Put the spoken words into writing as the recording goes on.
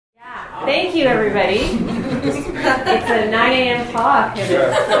Thank you, everybody. It's a 9 a.m. talk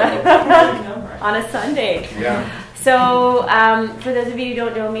on a Sunday. Yeah. So, for those of you who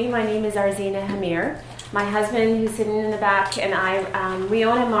don't know me, my name is Arzeena Hamir. My husband, who's sitting in the back, and I, we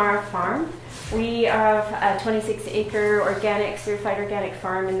own Amara farm. We are a 26-acre organic, certified organic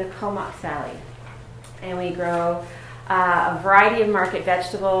farm in the Comox Valley. And we grow a variety of market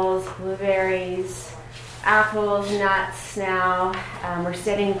vegetables, blueberries, apples, nuts now. We're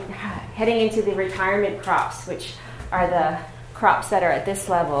heading into the retirement crops, which are the crops that are at this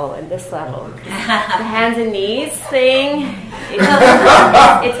level and this level. The hands and knees thing,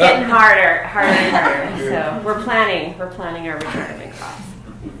 it's getting harder and harder. So we're planning our retirement crops.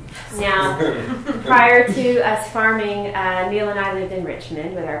 Now, prior to us farming, Neil and I lived in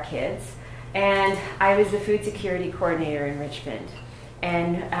Richmond with our kids, and I was the food security coordinator in Richmond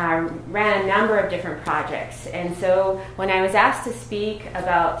and ran a number of different projects. And so when I was asked to speak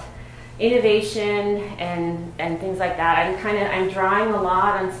about innovation and things like that, I'm drawing a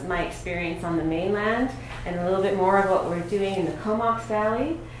lot on my experience on the mainland and a little bit more of what we're doing in the Comox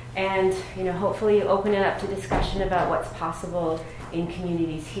Valley, and hopefully open it up to discussion about what's possible in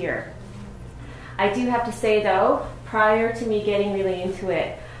communities here. I do have to say though, prior to me getting really into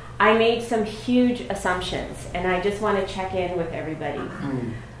it, I made some huge assumptions, and I just want to check in with everybody.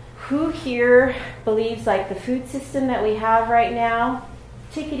 Who here believes like the food system that we have right now,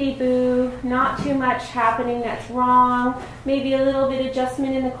 tickety-boo, not too much happening that's wrong, maybe a little bit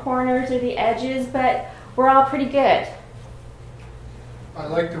adjustment in the corners or the edges, but we're all pretty good? I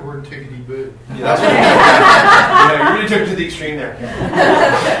like the word tickety-boo. Yeah, that's right. You really took it to the extreme there.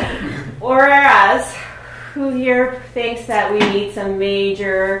 Whereas, who here thinks that we need some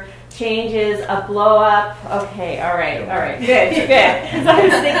major changes, a blow up? Okay, all right, good. Because I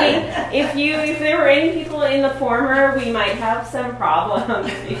was thinking, if there were any people in the former, we might have some problems.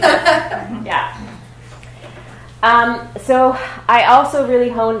 Yeah. So I also really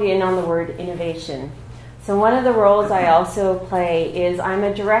honed in on the word innovation. So one of the roles I also play is I'm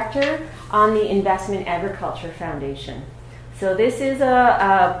a director on the Investment Agriculture Foundation. So this is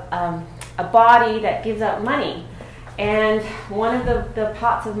a body that gives out money. And one of the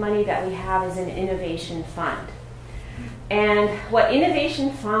pots of money that we have is an innovation fund. And what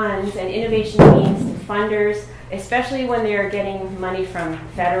innovation funds and innovation means to funders, especially when they're getting money from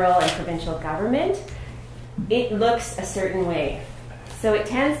federal and provincial government, it looks a certain way. So it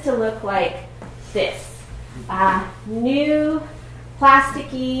tends to look like this. New,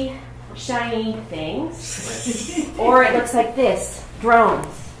 plasticky, shiny things. Or it looks like this,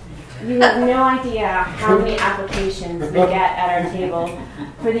 drones. You have no idea how many applications we get at our table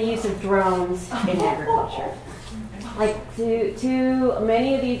for the use of drones in agriculture. Like to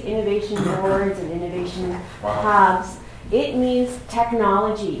many of these innovation boards and innovation hubs, it means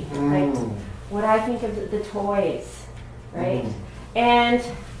technology, like what I think of the toys, right? And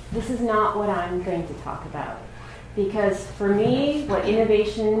this is not what I'm going to talk about. Because for me, what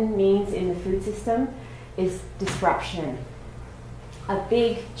innovation means in the food system is disruption. A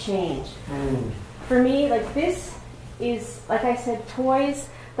big change. For me, like this is, like I said, toys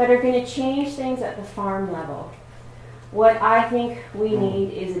that are going to change things at the farm level. What I think we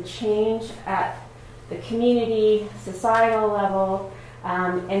need is a change at the community, societal level,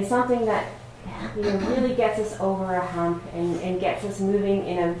 and something that really gets us over a hump and gets us moving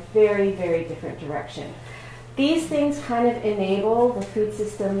in a very, very different direction. These things kind of enable the food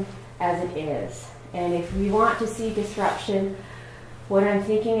system as it is. And if we want to see disruption, what I'm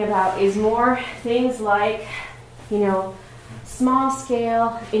thinking about is more things like, small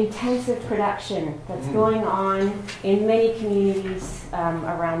scale, intensive production that's going on in many communities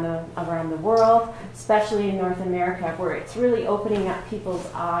around the world, especially in North America, where it's really opening up people's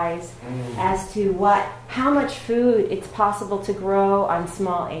eyes as to how much food it's possible to grow on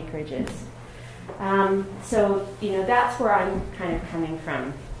small acreages. So that's where I'm kind of coming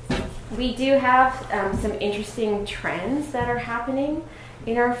from. We do have some interesting trends that are happening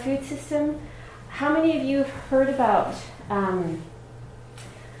in our food system. How many of you have heard about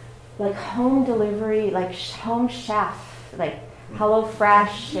like home delivery, like home chef, like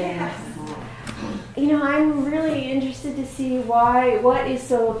HelloFresh? And I'm really interested to see what is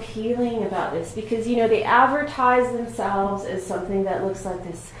so appealing about this, because they advertise themselves as something that looks like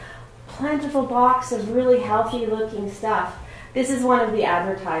this plentiful box of really healthy looking stuff. This is one of the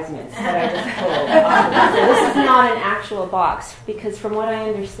advertisements that I just pulled. So this is not an actual box, because from what I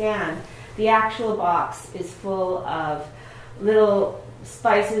understand, the actual box is full of little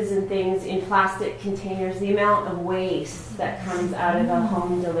spices and things in plastic containers. The amount of waste that comes out of a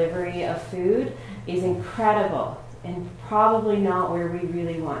home delivery of food is incredible. and probably not where we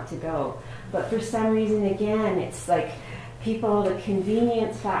really want to go. But for some reason, again, it's like people, the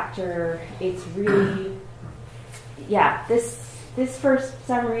convenience factor, it's really, yeah, this for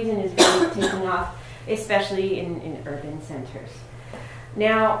some reason is really taking off, especially in urban centers.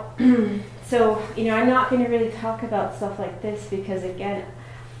 Now, so, you know, I'm not going to really talk about stuff like this because, again,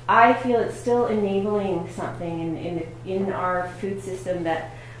 I feel it's still enabling something in our food system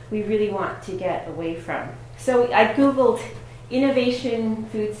that we really want to get away from. So I Googled innovation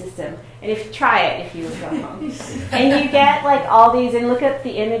food system, and try it if you go home. And you get like all these, and look at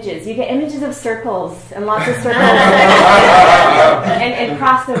the images. You get images of circles and lots of circles and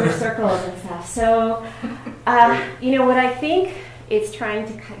crossed over circles and stuff. So, you know, what I think it's trying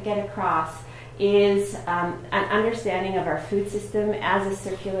to get across is an understanding of our food system as a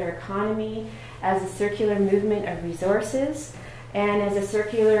circular economy, as a circular movement of resources, and as a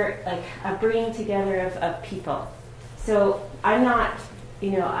circular, like, a bringing together of people. So I'm not,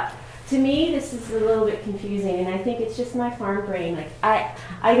 you know, to me this is a little bit confusing, and I think it's just my farm brain. Like,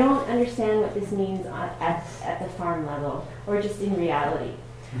 I don't understand what this means at the farm level, or just in reality.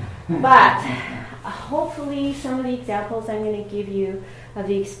 But hopefully some of the examples I'm going to give you of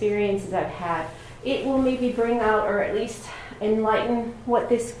the experiences I've had, it will maybe bring out, or at least enlighten what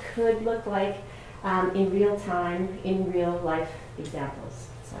this could look like in real time, in real life examples.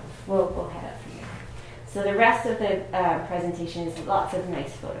 So we'll head up from there. So the rest of the presentation is lots of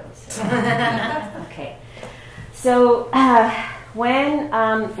nice photos. Okay. So when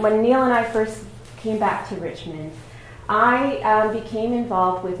Neil and I first came back to Richmond, I became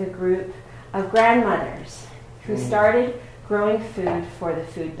involved with a group of grandmothers who started growing food for the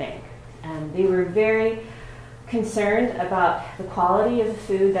food bank. They were very concerned about the quality of the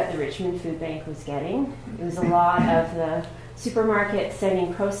food that the Richmond Food Bank was getting. It was a lot of the supermarkets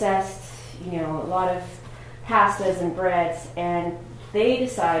sending processed, you know, a lot of pastas and breads, and they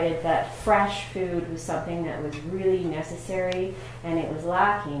decided that fresh food was something that was really necessary and it was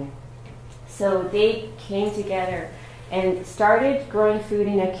lacking. So they came together and started growing food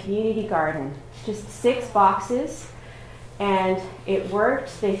in a community garden, just 6 boxes, and it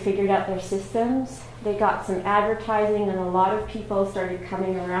worked. They figured out their systems. They got some advertising, and a lot of people started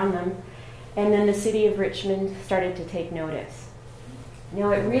coming around them, and then the city of Richmond started to take notice.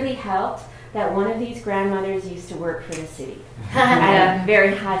 Now, it really helped that one of these grandmothers used to work for the city at a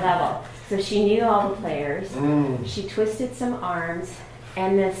very high level. So she knew all the players. She twisted some arms,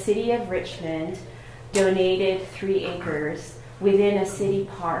 and the city of Richmond donated 3 acres within a city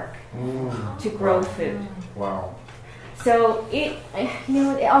park to grow food. Wow. So it, you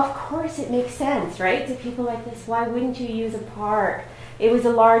know, of course it makes sense, right? To people like this, why wouldn't you use a park? It was a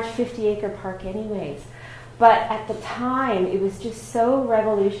large 50-acre park anyways. But at the time, it was just so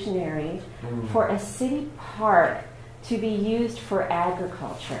revolutionary for a city park to be used for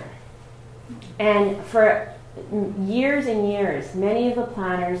agriculture. And for years and years, many of the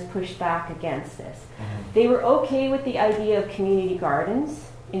planners pushed back against this. They were okay with the idea of community gardens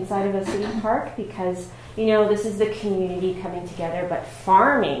inside of a city park because, you know, this is the community coming together, but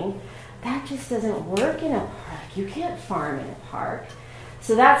farming, that just doesn't work in a park. You can't farm in a park.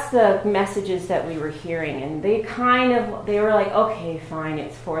 So that's the messages that we were hearing, and they were like, okay, fine,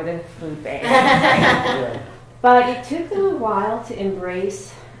 it's for the food bank. But it took them a while to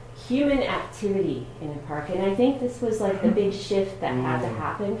embrace human activity in a park, and I think this was like the big shift that had to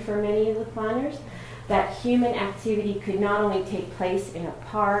happen for many of the planners, that human activity could not only take place in a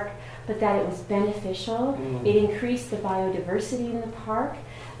park, but that it was beneficial. It increased the biodiversity in the park.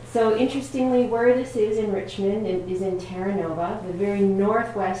 So interestingly, where this is in Richmond is in Terra Nova, the very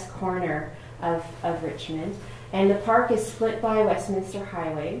northwest corner of Richmond. And the park is split by Westminster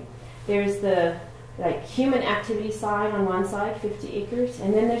Highway. There's the human activity side on one side, 50 acres,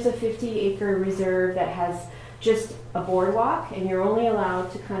 and then there's a 50-acre reserve that has just a boardwalk, and you're only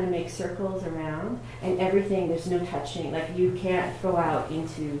allowed to kind of make circles around, and everything, there's no touching. Like, you can't go out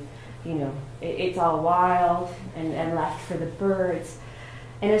into, you know, it's all wild and left for the birds.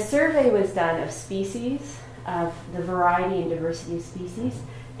 And a survey was done of species, of the variety and diversity of species,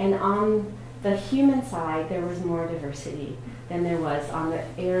 and on the human side, there was more diversity than there was on the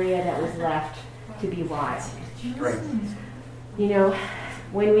area that was left to be wild. Right. You know,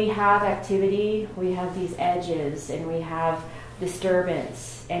 when we have activity, we have these edges and we have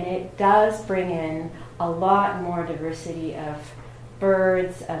disturbance, and it does bring in a lot more diversity of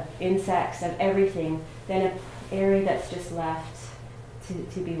birds, of insects, of everything than an area that's just left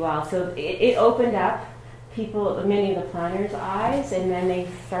to be wild. So it opened up many of the planners' eyes, and then they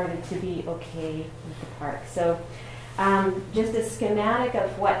started to be okay with the park. So just a schematic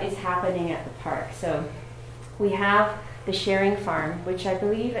of what is happening at the park. So We have the sharing farm, which I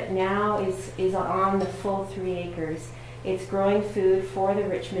believe now is on the full 3 acres. It's growing food for the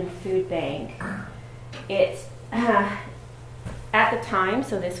Richmond Food Bank. It, at the time,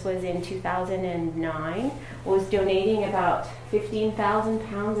 so this was in 2009, was donating about 15,000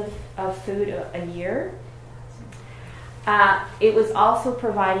 pounds of food a year. It was also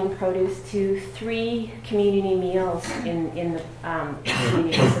providing produce to 3 community meals in the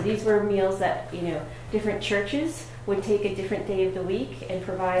community. So these were meals that, different churches would take a different day of the week and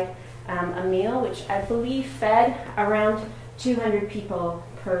provide a meal, which I believe fed around 200 people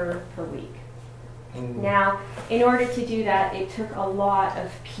per week. Now, in order to do that, it took a lot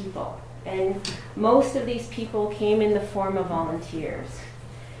of people. And most of these people came in the form of volunteers.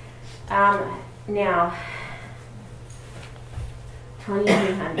 Now,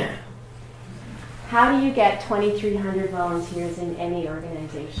 2,300. How do you get 2,300 volunteers in any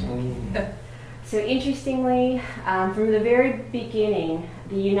organization? So interestingly, from the very beginning,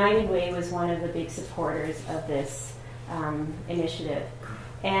 the United Way was one of the big supporters of this initiative.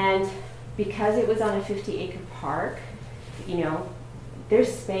 And because it was on a 50-acre park,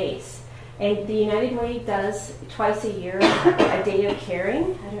 there's space. And the United Way does twice a year a day of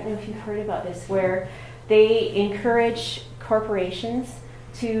caring. I don't know if you've heard about this, where they encourage corporations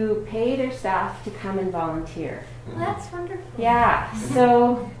to pay their staff to come and volunteer. Well, that's wonderful. Yeah.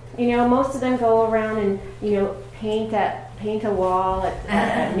 So, most of them go around and, paint a wall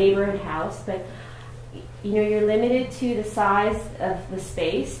at a neighborhood house, but you're limited to the size of the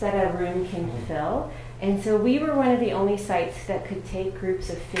space that a room can fill. And so we were one of the only sites that could take groups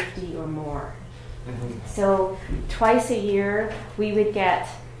of 50 or more. So twice a year we would get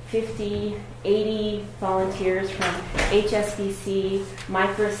 50, 80 volunteers from HSBC,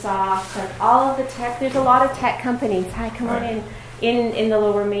 Microsoft, like all of the tech. There's a lot of tech companies. Hi, come on in the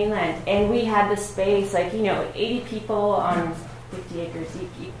Lower Mainland. And we had the space, 80 people on 50 acres.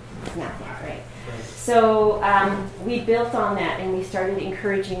 It's nothing, right? So we built on that, and we started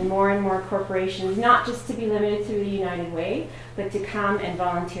encouraging more and more corporations, not just to be limited through the United Way, but to come and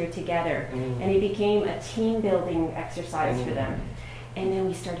volunteer together. And it became a team building exercise for them. And then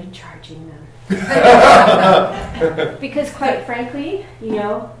we started charging them. Because quite frankly,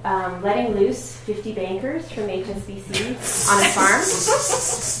 letting loose 50 bankers from HSBC on a farm,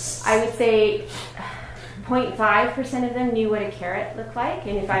 I would say 0.5% of them knew what a carrot looked like.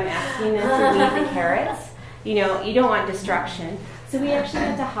 And if I'm asking them to weed the carrots, you don't want destruction. So we actually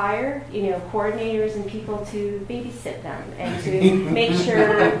had to hire, coordinators and people to babysit them and to make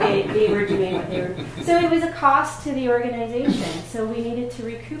sure they were doing what they were. So it was a cost to the organization. So we needed to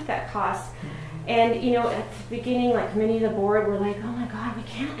recoup that cost. And, at the beginning, many of the board were like, oh my God, we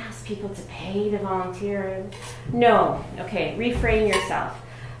can't ask people to pay to volunteer. No. Okay, reframe yourself.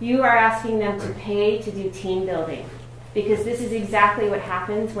 You are asking them to pay to do team building, because this is exactly what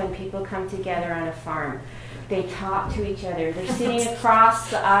happens when people come together on a farm. They talk to each other. They're sitting across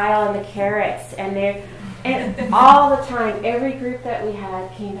the aisle in the carrots, and all the time, every group that we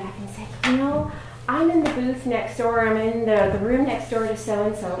had came back and said, I'm in the booth next door, I'm in the room next door to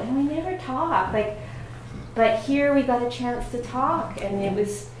so-and-so, and we never talk. But here we got a chance to talk, and it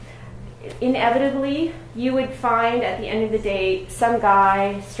was inevitably, you would find at the end of the day some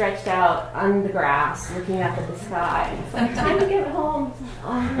guy stretched out on the grass looking up at the sky. And it's like, time to get home.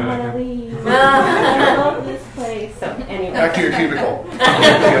 I don't want to leave. I love this place. So anyway. Back to your cubicle.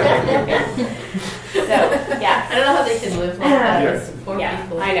 So, yeah. I don't know how they can live like that. Poor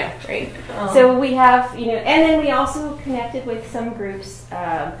people. I know, right? So we have, and then we also connected with some groups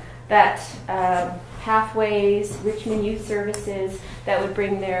that Pathways, Richmond Youth Services, that would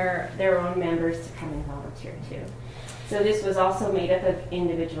bring their own members to come and volunteer too. So this was also made up of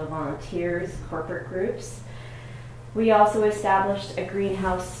individual volunteers, corporate groups. We also established a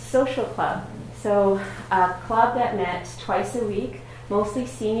greenhouse social club. So a club that met twice a week, mostly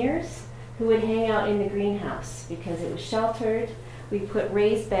seniors, who would hang out in the greenhouse because it was sheltered. We put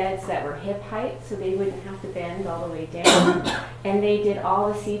raised beds that were hip height so they wouldn't have to bend all the way down. And they did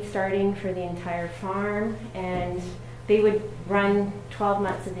all the seed starting for the entire farm. And they would run 12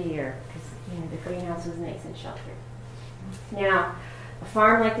 months of the year because the greenhouse was nice and sheltered. Now, a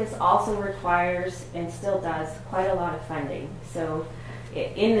farm like this also requires, and still does, quite a lot of funding. So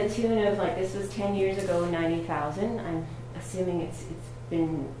in the tune of, this was 10 years ago, 90,000. I'm assuming it's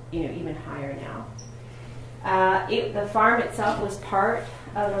been even higher now. The farm itself was part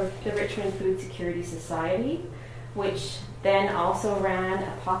of the Richmond Food Security Society, which then also ran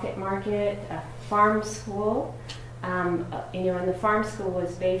a pocket market, a farm school. And the farm school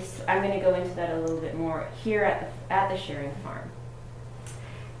was based, I'm going to go into that a little bit more, here at the sharing farm.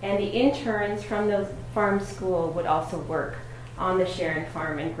 And the interns from the farm school would also work on the sharing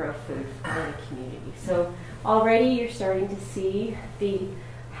farm and grow food for the community. So already you're starting to see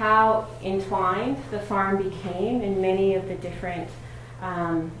how entwined the farm became in many of the different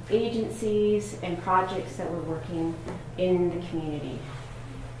agencies and projects that were working in the community.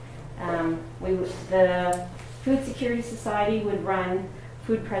 The Food Security Society would run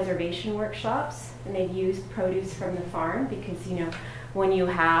food preservation workshops, and they'd use produce from the farm because, you know, when you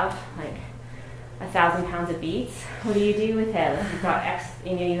have like 1,000 pounds of beets, what do you do with it? You've got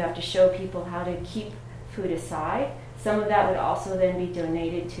you have to show people how to keep food aside. Some of that would also then be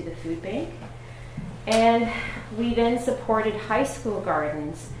donated to the food bank. And we then supported high school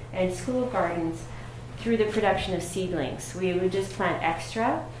gardens and school gardens through the production of seedlings. We would just plant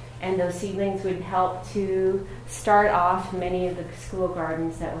extra, and those seedlings would help to start off many of the school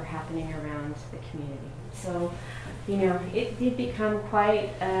gardens that were happening around the community. So, you know, it did become quite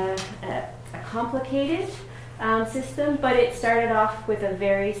a complicated system, but it started off with a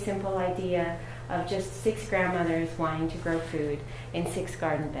very simple idea of just 6 grandmothers wanting to grow food in 6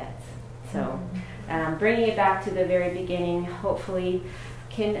 garden beds. So bringing it back to the very beginning hopefully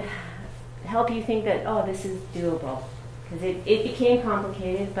can help you think that, oh, this is doable. Because it became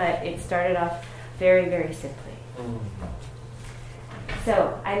complicated, but it started off very, very simply.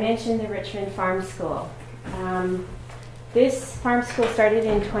 So I mentioned the Richmond Farm School. This farm school started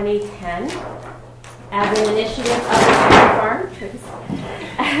in 2010 as an initiative of the farm.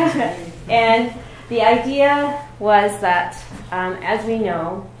 And the idea was that, as we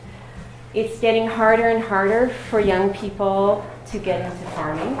know, it's getting harder and harder for young people to get into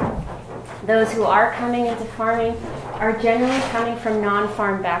farming. Those who are coming into farming are generally coming from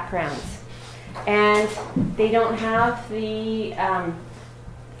non-farm backgrounds. And they don't have the,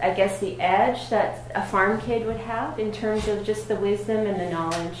 I guess, the edge that a farm kid would have in terms of just the wisdom and the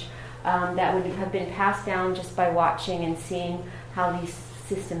knowledge that would have been passed down just by watching and seeing how these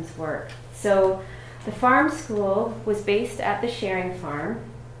systems work. So the farm school was based at the sharing farm,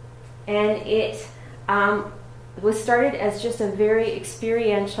 and it was started as just a very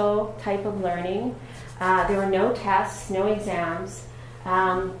experiential type of learning. There were no tests, no exams,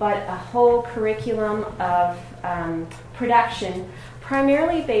 but a whole curriculum of production,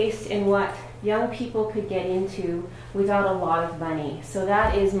 primarily based in what young people could get into without a lot of money. So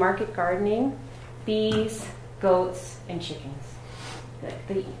that is market gardening, bees, goats, and chickens.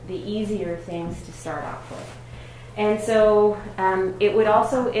 The easier things to start off with. And so it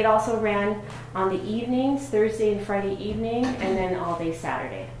also ran on the evenings, Thursday and Friday evening, and then all day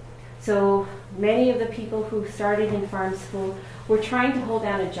Saturday. So many of the people who started in farm school were trying to hold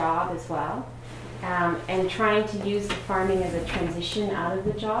down a job as well, and trying to use the farming as a transition out of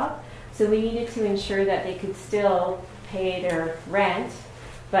the job. So we needed to ensure that they could still pay their rent,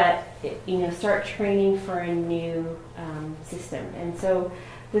 but start training for a new system. And so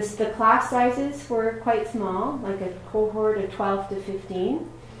the class sizes were quite small, like a cohort of 12 to 15,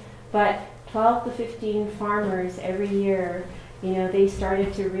 but 12 to 15 farmers every year, they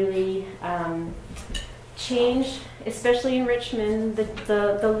started to really change, especially in Richmond,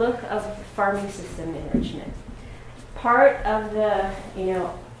 the look of the farming system in Richmond. Part of the,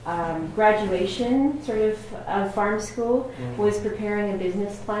 graduation sort of farm school was preparing a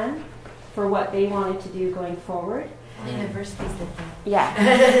business plan for what they wanted to do going forward. Universities did that.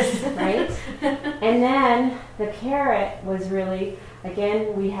 Yeah, right? And then the carrot was really,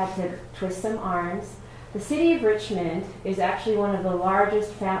 again, we had to twist some arms. The city of Richmond is actually one of the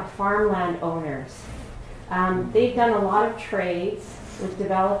largest farmland owners. They've done a lot of trades with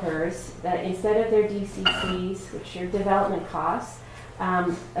developers that instead of their DCCs, which are development costs,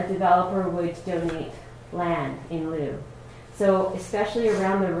 a developer would donate land in lieu. So especially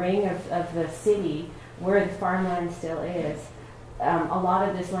around the ring of the city, where the farmland still is, a lot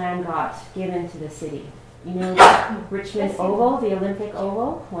of this land got given to the city. Richmond Oval, the Olympic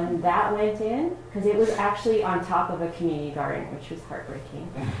Oval, when that went in, because it was actually on top of a community garden, which was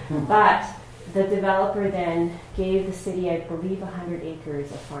heartbreaking. But the developer then gave the city, I believe, 100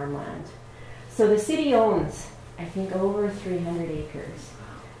 acres of farmland. So the city owns, I think, over 300 acres.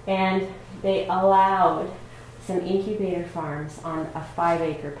 And they allowed some incubator farms on a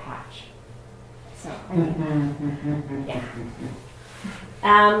 5-acre patch. So, I mean, yeah.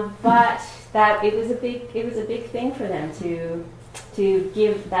 But that it was a big thing for them to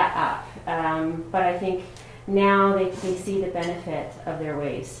give that up. But I think now they see the benefit of their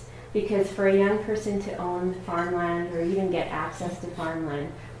ways, because for a young person to own farmland or even get access to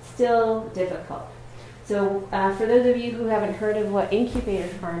farmland, still difficult. So for those of you who haven't heard of what incubator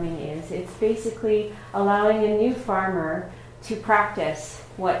farming is, it's basically allowing a new farmer to practice,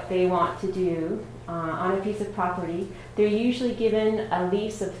 what they want to do on a piece of property, they're usually given a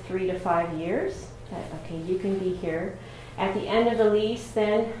lease of 3 to 5 years. That, okay, you can be here. At the end of the lease,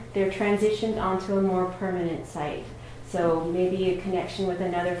 then they're transitioned onto a more permanent site. So maybe a connection with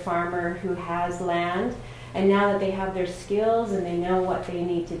another farmer who has land, and now that they have their skills and they know what they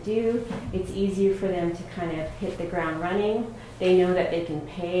need to do, it's easier for them to kind of hit the ground running. They know that they can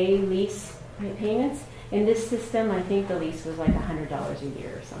pay lease payments. In this system, I think the lease was like $100 a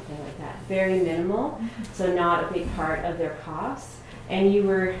year or something like that. Very minimal, so not a big part of their costs. And you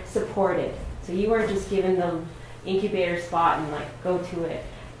were supported. So you weren't just given the incubator spot and like go to it.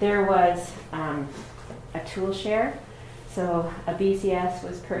 There was a tool share. So a BCS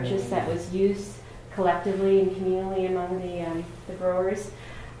was purchased that was used collectively and communally among the growers.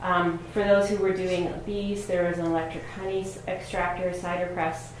 For those who were doing bees, there was an electric honey extractor, cider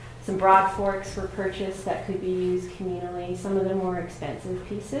press. Some broad forks were purchased that could be used communally, some of the more expensive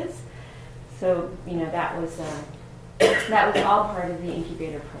pieces. So, you know, that was all part of the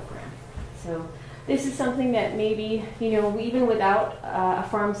incubator program. So this is something that maybe, you know, even without a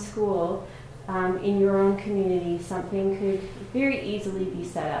farm school, in your own community, something could very easily be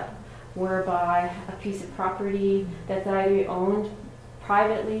set up, whereby a piece of property that's either owned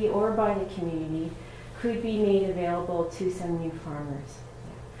privately or by the community could be made available to some new farmers.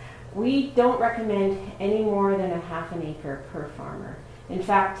 We don't recommend any more than a half an acre per farmer. In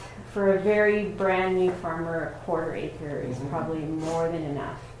fact, for a very brand new farmer, a quarter acre is probably more than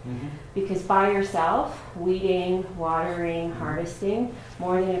enough. Because by yourself, weeding, watering, harvesting,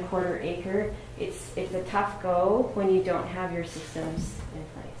 more than a quarter acre, it's a tough go when you don't have your systems in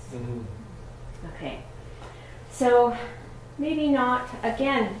place. Okay, so maybe not,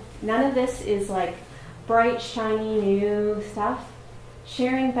 again, none of this is like bright, shiny, new stuff.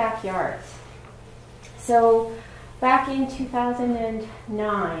 Sharing backyards. So back in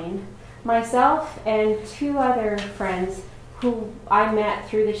 2009, myself and 2 other friends who I met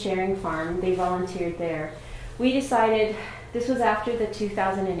through the sharing farm, they volunteered there. We decided, this was after the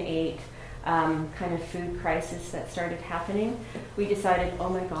 2008 kind of food crisis that started happening. We decided, oh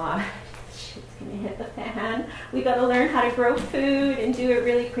my God, shit's gonna hit the fan. We gotta learn how to grow food and do it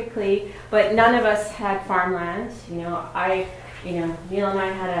really quickly. But none of us had farmland. Neil and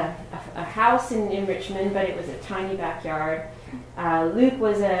I had a house in Richmond, but it was a tiny backyard. Luke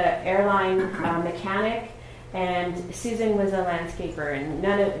was an airline mechanic, and Susan was a landscaper, and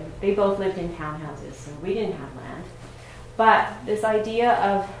they both lived in townhouses, so we didn't have land. But this idea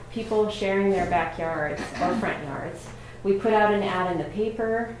of people sharing their backyards or front yards, we put out an ad in the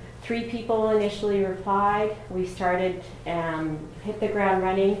paper. 3 people initially replied. We started, hit the ground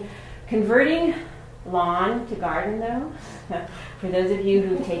running, converting lawn to garden, though. For those of you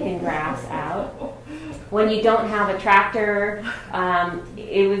who've taken grass out, when you don't have a tractor,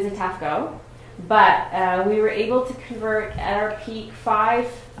 it was a tough go. But we were able to convert at our peak 5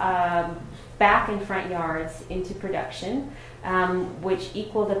 back and front yards into production, which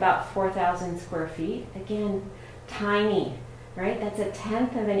equaled about 4,000 square feet. Again, tiny, right? That's a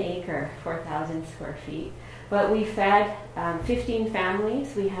tenth of an acre, 4,000 square feet. But we fed 15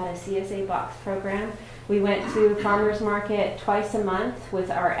 families. We had a CSA box program. We went to farmers market twice a month with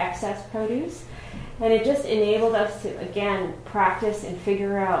our excess produce. And it just enabled us to, again, practice and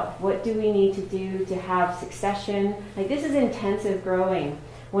figure out what do we need to do to have succession. Like, this is intensive growing.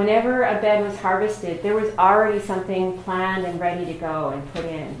 Whenever a bed was harvested, there was already something planned and ready to go and put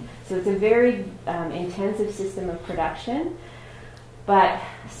in. So it's a very intensive system of production, but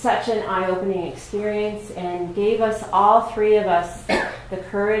such an eye-opening experience, and gave us, all 3 of us, the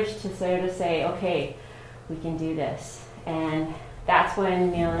courage to sort of say, okay, we can do this. And that's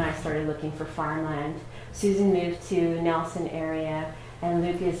when Neil and I started looking for farmland. Susan moved to Nelson area, and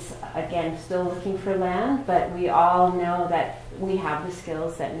Luke is, again, still looking for land, but we all know that we have the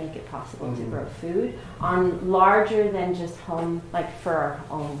skills that make it possible to grow food on larger than just home, like for our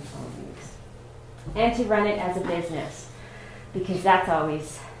own use. And to run it as a business, because that's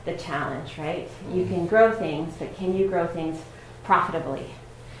always the challenge, right? You can grow things, but can you grow things profitably?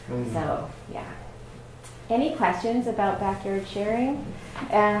 So, yeah. Any questions about backyard sharing?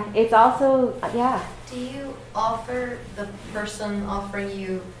 It's also, yeah. Do you offer the person offering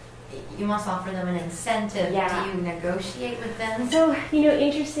you must offer them an incentive. Yeah. Do you negotiate with them? So,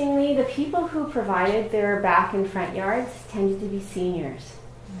 interestingly, the people who provided their back and front yards tended to be seniors.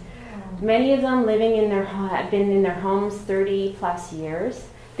 Many of them had been in their homes 30 plus years.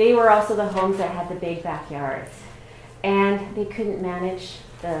 They were also the homes that had the big backyards. And they couldn't manage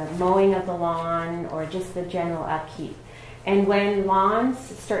the mowing of the lawn or just the general upkeep. And when lawns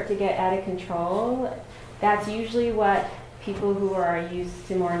start to get out of control, that's usually what people who are used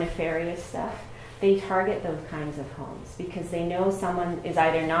to more nefarious stuff, they target those kinds of homes because they know someone is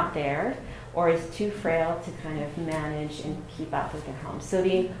either not there or is too frail to kind of manage and keep up with their home. So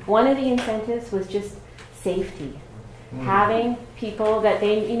one of the incentives was just safety. Having people that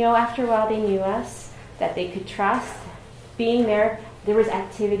they, after a while they knew us, that they could trust, being there was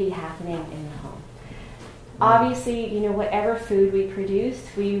activity happening in the home. Obviously, whatever food we produced,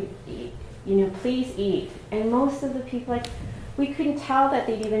 we, please eat. And most of the people, we couldn't tell that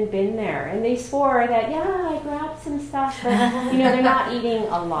they'd even been there. And they swore that, I grabbed some stuff, but, they're not eating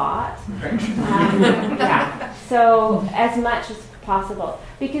a lot. So as much as possible.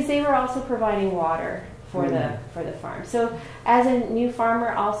 Because they were also providing water for the farm. So as a new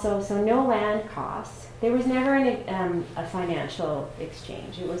farmer also, so no land costs. There was never a financial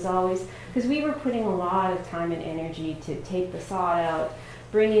exchange. It was always, because we were putting a lot of time and energy to take the sod out,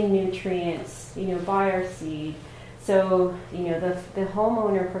 bring in nutrients, buy our seed. So, the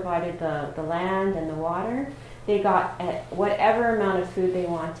homeowner provided the land and the water. They got whatever amount of food they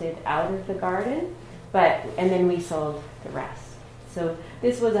wanted out of the garden, and then we sold the rest. So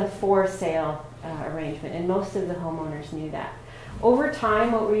this was a for-sale arrangement, and most of the homeowners knew that. Over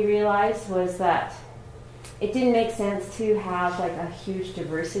time, what we realized was that it didn't make sense to have a huge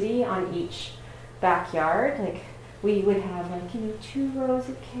diversity on each backyard. We would have 2 rows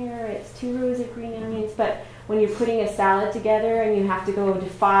of carrots, 2 rows of green onions, but when you're putting a salad together and you have to go to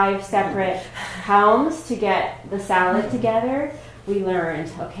 5 separate homes to get the salad together, we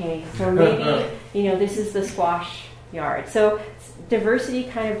learned, okay, so maybe, this is the squash yard. So diversity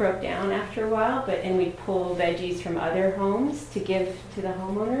kind of broke down after a while, and we'd pull veggies from other homes to give to the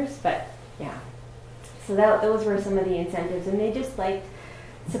homeowners, but yeah. So those were some of the incentives, and they just liked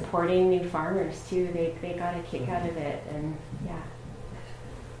supporting new farmers too. They got a kick out of it, and yeah.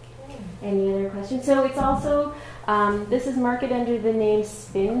 Any other questions? So it's also, this is marketed under the name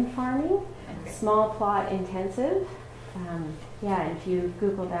spin farming, small plot intensive. And if you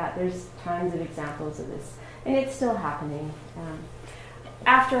Google that, there's tons of examples of this, and it's still happening.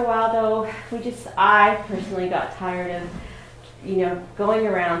 After a while though, I personally got tired of going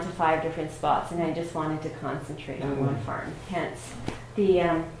around to 5 different spots, and I just wanted to concentrate on one farm. Hence,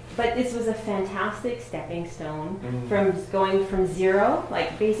 but this was a fantastic stepping stone from going from zero,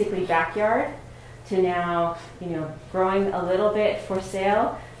 basically backyard, to now, growing a little bit for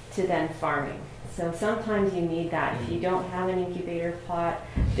sale, to then farming. So sometimes you need that. If you don't have an incubator plot,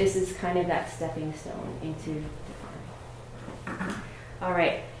 this is kind of that stepping stone into the farm. All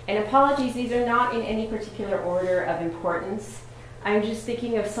right, and apologies, these are not in any particular order of importance. I'm just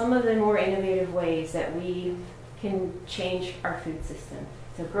thinking of some of the more innovative ways that we can change our food system.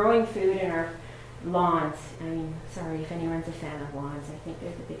 So growing food in our lawns. Sorry if anyone's a fan of lawns. I think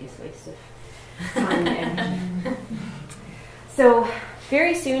they're the biggest waste of time and energy. So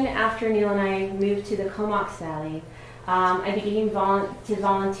very soon after Neil and I moved to the Comox Valley, I began to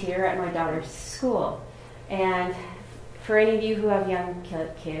volunteer at my daughter's school. And for any of you who have young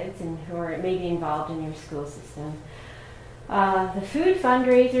kids and who are maybe involved in your school system, the food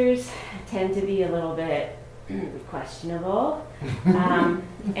fundraisers tend to be a little bit questionable. And,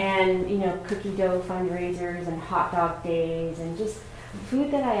 cookie dough fundraisers and hot dog days and just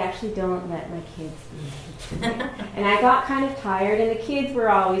food that I actually don't let my kids eat. And I got kind of tired, and the kids were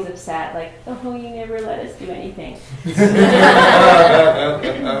always upset, oh, you never let us do anything.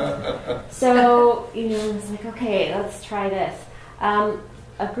 So, it was okay, let's try this.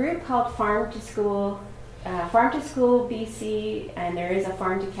 A group called Farm to School BC, and there is a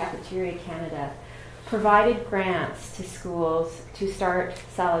Farm to Cafeteria Canada, provided grants to schools to start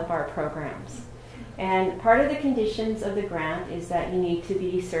salad bar programs. And part of the conditions of the grant is that you need to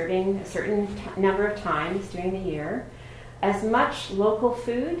be serving a certain number of times during the year. As much local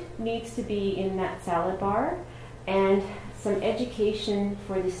food needs to be in that salad bar, and some education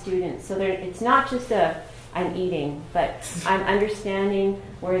for the students. So it's not just I'm eating, but I'm understanding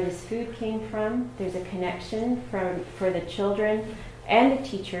where this food came from. There's a connection for the children and the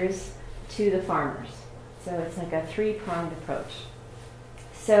teachers to the farmers. So it's like a 3-pronged approach.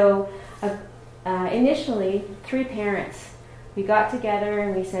 So initially, 3 parents, we got together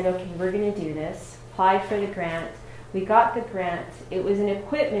and we said, okay, we're going to do this. Applied for the grant. We got the grant. It was an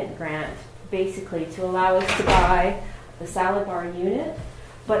equipment grant, basically, to allow us to buy the salad bar unit,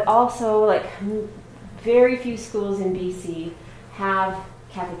 but also very few schools in BC have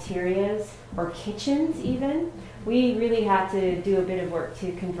cafeterias or kitchens even. We really had to do a bit of work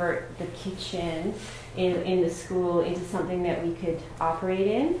to convert the kitchen in the school into something that we could operate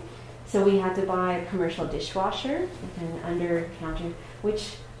in. So we had to buy a commercial dishwasher and under counter,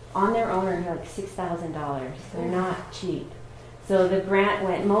 which on their own are like $6,000. They're not cheap. So the grant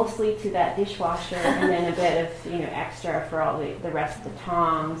went mostly to that dishwasher and then a bit of extra for all the rest of the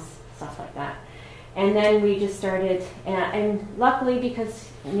tongs, stuff like that. And then we just started, and luckily because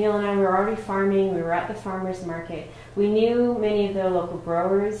Neil and I were already farming, we were at the farmers market, we knew many of the local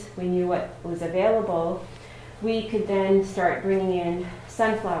growers, we knew what was available. We could then start bringing in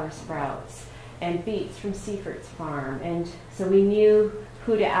sunflower sprouts and beets from Seifert's farm, and so we knew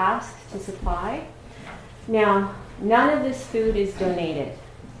who to ask to supply. Now, none of this food is donated.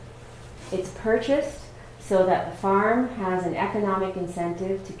 It's purchased so that the farm has an economic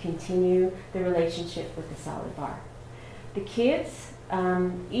incentive to continue the relationship with the salad bar. The kids,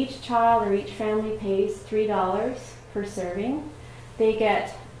 each child or each family pays $3 per serving. They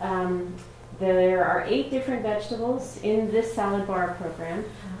get, there are 8 different vegetables in this salad bar program,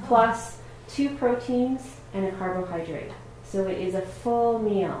 plus 2 proteins and a carbohydrate. So it is a full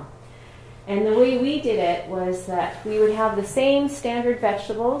meal. And the way we did it was that we would have the same standard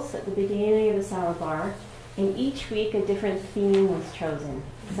vegetables at the beginning of the salad bar, and each week a different theme was chosen.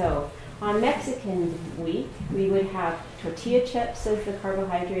 So on Mexican week, we would have tortilla chips as the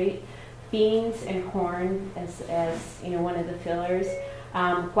carbohydrate, beans and corn as one of the fillers,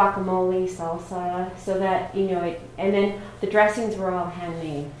 guacamole, salsa, so that and then the dressings were all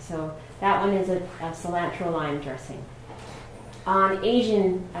handmade. So that one is a cilantro lime dressing. On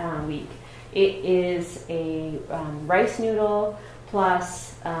Asian week, it is a rice noodle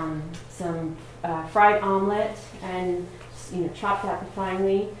plus some fried omelet and chopped up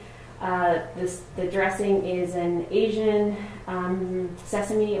finely. The dressing is an Asian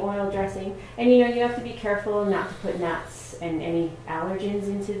sesame oil dressing, and you have to be careful not to put nuts and any allergens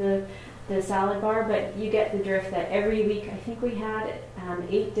into the salad bar, but you get the drift that every week I think we had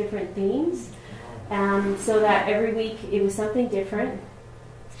 8 different themes, so that every week it was something different.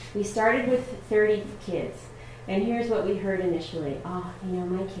 We started with 30 kids, and here's what we heard initially. Oh,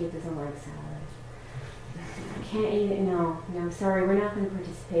 my kid doesn't like salad. Can't eat it. No, sorry, we're not going to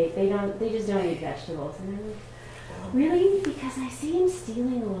participate. They just don't eat vegetables. And I'm like, really? Because I see him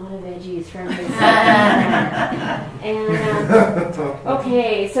stealing a lot of veggies from his and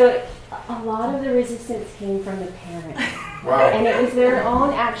okay, so a lot of the resistance came from the parents. Wow. And it was their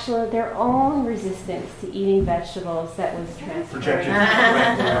own resistance to eating vegetables that was transferred to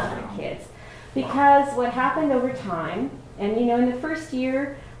the kids. Because what happened over time, and in the first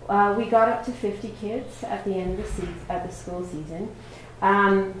year, we got up to 50 kids at the end of the school season.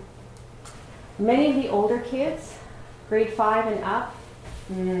 Many of the older kids, grade 5 and up,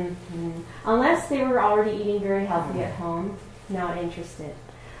 unless they were already eating very healthy at home, not interested.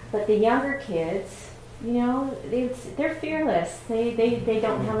 But the younger kids, they're fearless. They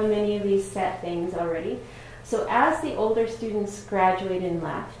don't have many of these set things already. So as the older students graduated and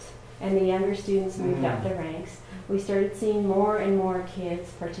left, and the younger students moved up the ranks, we started seeing more and more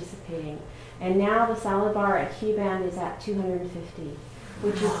kids participating. And now the salad bar at Q-Band is at 250,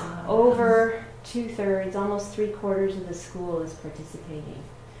 which is over 2/3, almost 3/4 of the school is participating.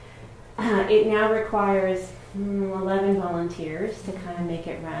 It now requires 11 volunteers to kind of make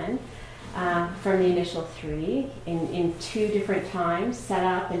it run. From the initial 3 in 2 different times, set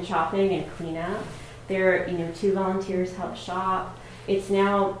up and chopping and clean up. There, 2 volunteers help shop. It's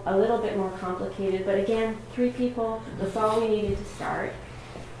now a little bit more complicated, but again, 3 people, that's all we needed to start.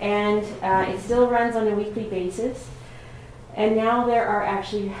 And it still runs on a weekly basis. And now there are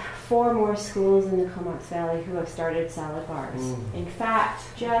actually 4 more schools in the Comox Valley who have started salad bars. In fact,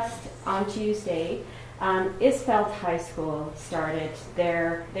 just on Tuesday, Isfeld High School started.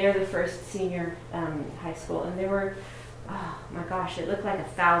 They're the first senior high school, and there were, oh my gosh, it looked like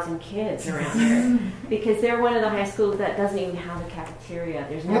 1,000 kids around here, because they're one of the high schools that doesn't even have a cafeteria.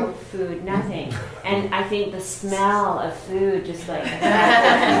 There's no food, nothing. And I think the smell of food just like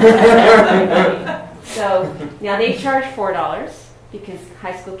so now they charge $4 because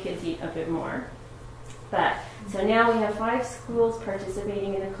high school kids eat a bit more. But so now we have 5 schools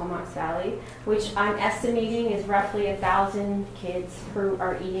participating in the Comox Valley, which I'm estimating is roughly 1,000 kids who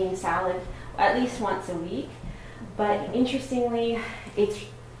are eating salad at least once a week. But interestingly, it's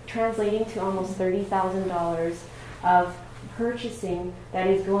translating to almost $30,000 of purchasing that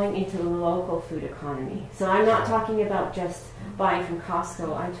is going into the local food economy. So I'm not talking about just buying from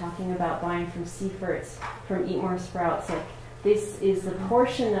Costco. I'm talking about buying from Seifert's, from Eat More Sprouts. Like, this is the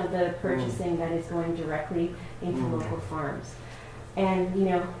portion of the purchasing that is going directly into local farms. And,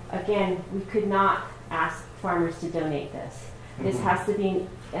 again, we could not ask farmers to donate this. This has to be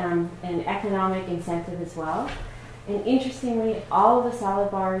an economic incentive as well. And interestingly, all of the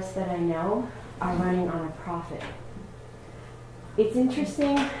salad bars that I know are running on a profit. it's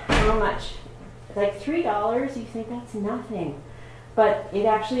interesting how much, like $3, you think that's nothing. But it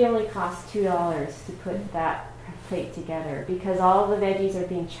actually only costs $2 to put that plate together because all the veggies are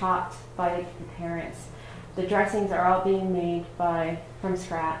being chopped by the parents. The dressings are all being made from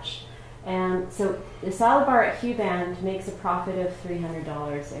scratch. And so the salad bar at Hugh Band makes a profit of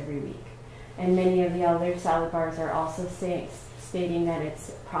 $300 every week. And many of the other salad bars are also stating that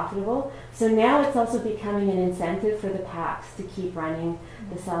it's profitable. So now it's also becoming an incentive for the packs to keep running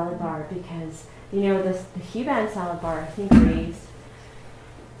the salad bar because, you know, the Hugh Band salad bar, I think, raised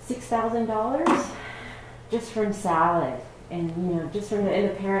 $6,000 just from salad. And, you know, just from and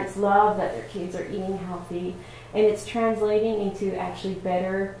the parents love that their kids are eating healthy. And it's translating into actually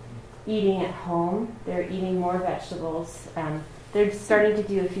better eating at home. They're eating more vegetables. They're starting to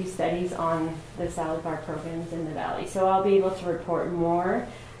do a few studies on the salad bar programs in the valley. So I'll be able to report more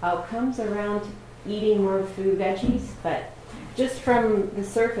outcomes around eating more food veggies. But just from the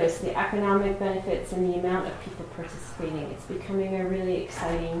surface, the economic benefits and the amount of people participating, it's becoming a really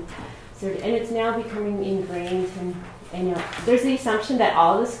exciting sort of, and it's now becoming ingrained. And you know, there's the assumption that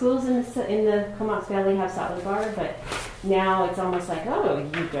all the schools in the Comox Valley have salad bar, but now it's almost like, oh,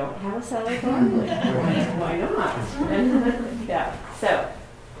 you don't have a salad bar? Like, why not? Yeah, so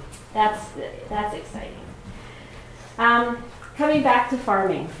that's exciting. Coming back to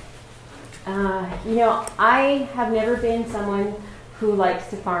farming, you know, I have never been someone who likes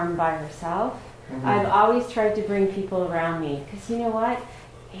to farm by herself. Mm-hmm. I've always tried to bring people around me because you know what?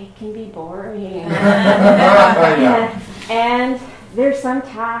 It can be boring. And there's some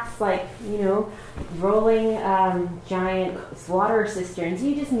tasks like, you know, rolling giant water cisterns.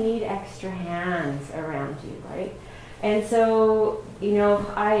 You just need extra hands around you, right? And so, you know,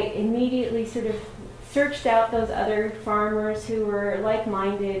 I immediately sort of searched out those other farmers who were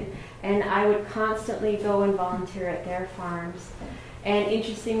like-minded, and I would constantly go and volunteer at their farms. And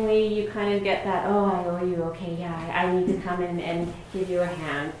interestingly, you kind of get that, oh, I owe you, okay, yeah, I need to come in and give you a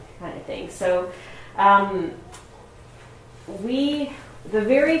hand kind of thing. So the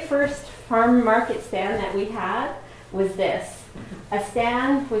very first farm market stand that we had was this, a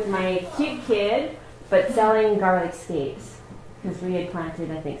stand with my cute kid, but selling garlic scapes. Because we had planted,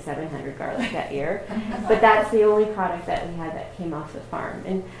 I think, 700 garlic that year. But that's the only product that we had that came off the farm.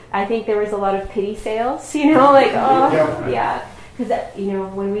 And I think there was a lot of pity sales, you know, like, oh, yeah. Because, you know,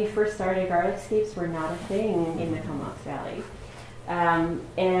 when we first started, garlic scapes were not a thing in the Comox Valley.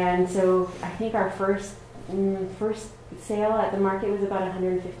 And so I think our first sale at the market was about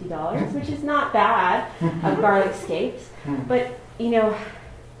 $150, which is not bad, of garlic scapes. But, you know,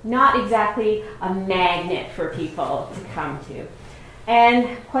 not exactly a magnet for people to come to.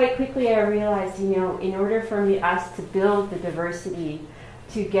 And quite quickly I realized, you know, in order for us to build the diversity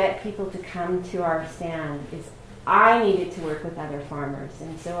to get people to come to our stand, is I needed to work with other farmers.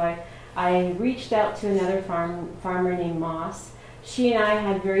 And so I reached out to another farmer named Moss. She and I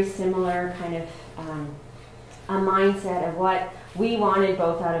had very similar kind of a mindset of what we wanted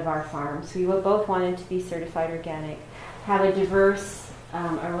both out of our farms. We both wanted to be certified organic, have a diverse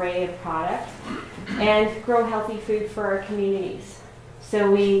array of product, and grow healthy food for our communities. So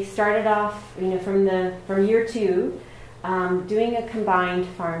we started off, you know, from year 2, doing a combined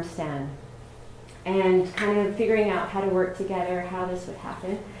farm stand, and kind of figuring out how to work together, how this would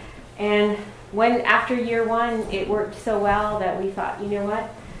happen. And after year 1, it worked so well that we thought, you know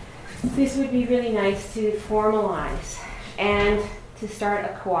what, this would be really nice to formalize and to start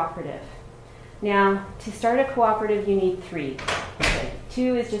a cooperative. Now, to start a cooperative, you need 3. Okay.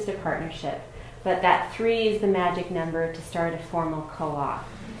 2 is just a partnership, but that 3 is the magic number to start a formal co-op.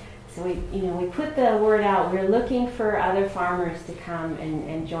 So we put the word out. We're looking for other farmers to come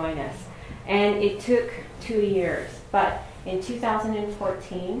and join us, and it took 2 years. But in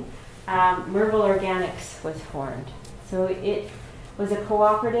 2014, Merville Organics was formed. So it was a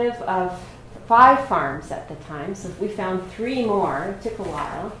cooperative of 5 farms at the time. So we found 3 more. It took a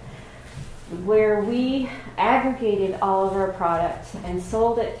while, where we aggregated all of our products and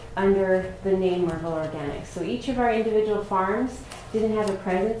sold it under the name Merville Organics. So each of our individual farms didn't have a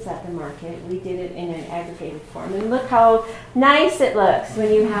presence at the market. We did it in an aggregated form. And look how nice it looks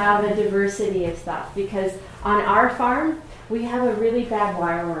when you have a diversity of stuff. Because on our farm, we have a really bad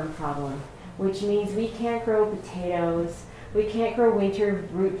wireworm problem, which means we can't grow potatoes. We can't grow winter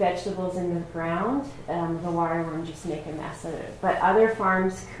root vegetables in the ground. The wireworm just make a mess of it. But other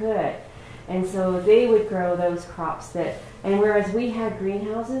farms could. And so they would grow those crops and whereas we had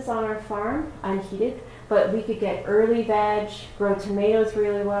greenhouses on our farm, unheated, but we could get early veg, grow tomatoes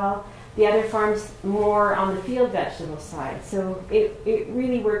really well. The other farms more on the field vegetable side. So it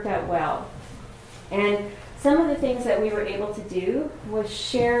really worked out well. And some of the things that we were able to do was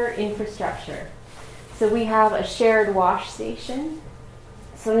share infrastructure. So we have a shared wash station.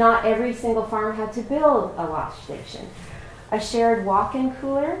 So not every single farm had to build a wash station. A shared walk-in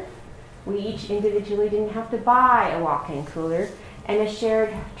cooler. We each individually didn't have to buy a walk-in cooler. And a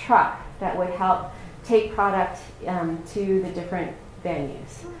shared truck that would help take product to the different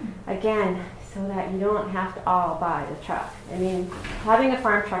venues. Again, so that you don't have to all buy the truck. I mean, having a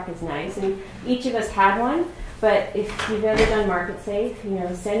farm truck is nice, and each of us had one, but if you've ever done market safe, you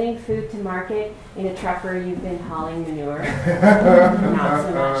know, sending food to market in a truck where you've been hauling manure, not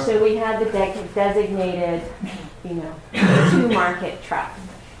so much. So we had the designated, you know, to market truck.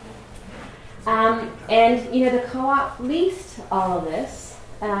 And, you know, the co-op leased all of this,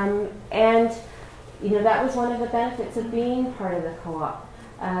 and, you know, that was one of the benefits of being part of the co-op.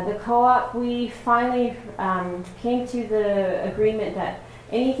 The co-op, we finally came to the agreement that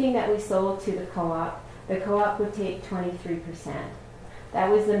anything that we sold to the co-op would take 23%.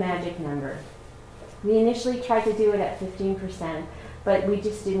 That was the magic number. We initially tried to do it at 15%, but we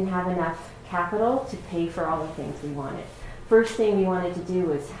just didn't have enough capital to pay for all the things we wanted. First thing we wanted to do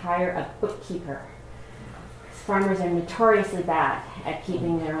was hire a bookkeeper. Farmers are notoriously bad at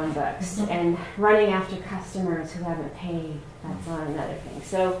keeping their own books and running after customers who haven't paid. That's not another thing.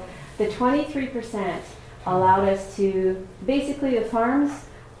 So the 23% allowed us to, basically the farms,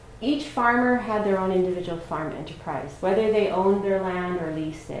 each farmer had their own individual farm enterprise, whether they owned their land or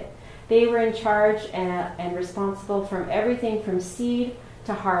leased it. They were in charge and responsible from everything from seed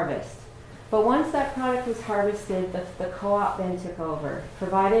to harvest. But once that product was harvested, the co-op then took over,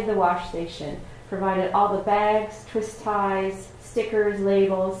 provided the wash station, provided all the bags, twist ties, stickers,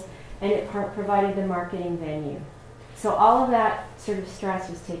 labels, and it provided the marketing venue. So all of that sort of stress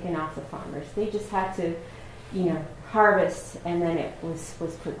was taken off the farmers. They just had to, you know, harvest, and then it was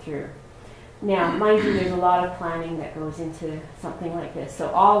put through. Now, mind you, there's a lot of planning that goes into something like this. So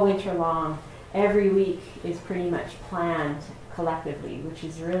all winter long, every week is pretty much planned collectively, which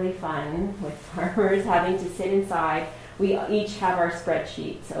is really fun with farmers having to sit inside. We each have our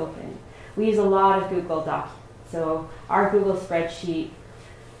spreadsheets open. We use a lot of Google Docs. So our Google spreadsheet,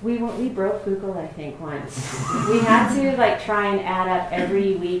 we broke Google, I think, once. We had to like try and add up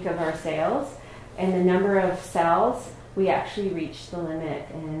every week of our sales, and the number of cells, we actually reached the limit,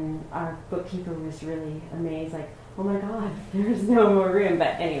 and our bookkeeper was really amazed, like, oh my God, there's no more room.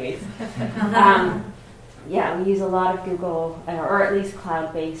 But anyways, yeah, we use a lot of Google, or at least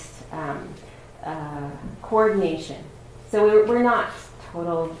cloud-based coordination. So we're not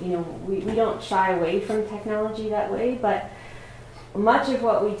total, you know, we don't shy away from technology that way, but much of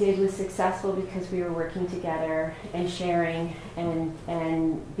what we did was successful because we were working together and sharing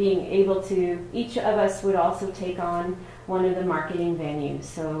and being able to, each of us would also take on one of the marketing venues.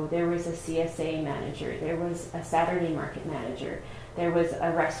 So there was a CSA manager, there was a Saturday market manager, there was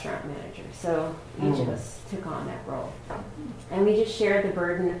a restaurant manager. So each of us took on that role. And we just shared the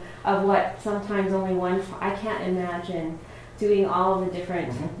burden of what sometimes only one, I can't imagine doing all of the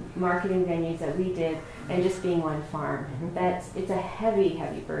different marketing venues that we did and just being one farm. It's a heavy,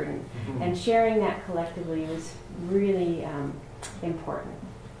 heavy burden. And sharing that collectively was really important.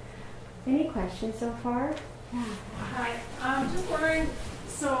 Any questions so far? Yeah. Hi, I'm just wondering,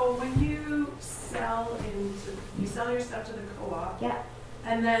 so when you sell your stuff to the co-op, Yeah.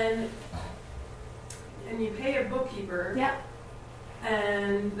 and you pay a bookkeeper, Yeah.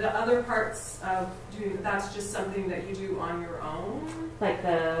 and the other parts of doing, that's just something that you do on your own? Like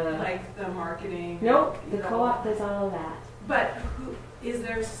the marketing? Nope, the co-op does all of that. But you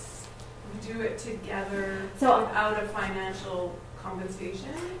do it together So, without a financial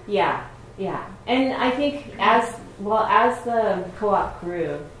compensation? Yeah. And I think as the co-op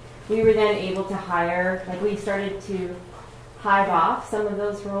grew, we were then able to hire, like we started to hive off some of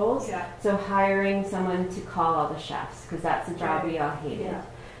those roles. Yeah. So hiring someone to call all the chefs, because that's a job we all hated. Yeah.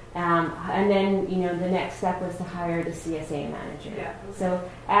 And then, you know, the next step was to hire the CSA manager. Yeah. So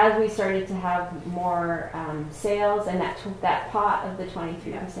as we started to have more sales, and that pot of the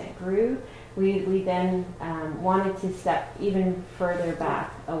 23% grew, we then wanted to step even further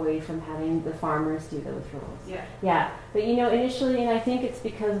back away from having the farmers do those roles. Yeah. But you know, initially, and I think it's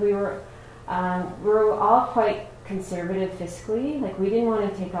because we were all quite conservative fiscally. Like we didn't want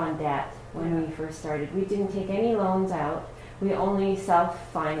to take on debt when we first started. We didn't take any loans out. We only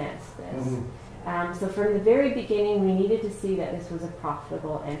self-financed this. So from the very beginning, we needed to see that this was a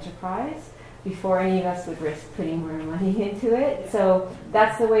profitable enterprise before any of us would risk putting more money into it. So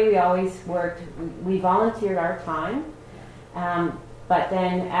that's the way we always worked. We volunteered our time, but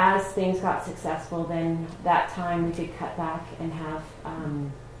then as things got successful, then that time we could cut back and have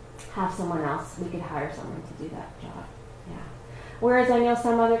have someone else, we could hire someone to do that job. Yeah. Whereas I know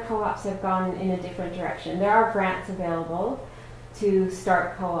some other co-ops have gone in a different direction. There are grants available to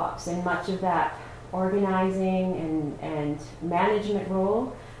start co-ops, and much of that organizing and management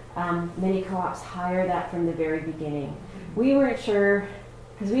role, many co-ops hire that from the very beginning. We weren't sure,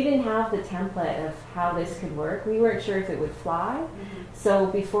 because we didn't have the template of how this could work. We weren't sure if it would fly. So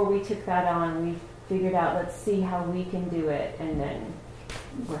before we took that on, we figured out, let's see how we can do it, and then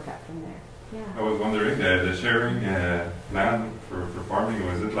work up from there. Yeah. I was wondering, the sharing land for farming,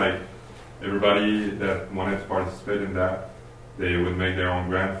 was it like everybody that wanted to participate in that, they would make their own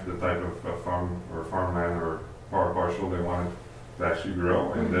grant for the type of farm or farmland or partial they wanted to actually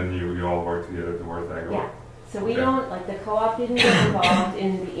grow, and then you all work together towards that goal? Yeah. So we don't, like the co-op didn't get involved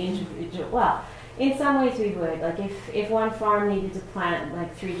in the individual, well, in some ways we would. Like if one farm needed to plant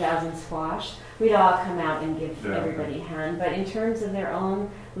like 3,000 squash, we'd all come out and give everybody a hand. But in terms of their own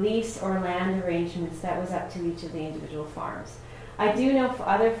lease or land arrangements, that was up to each of the individual farms. I do know for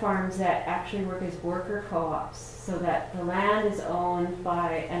other farms that actually work as worker co-ops, so that the land is owned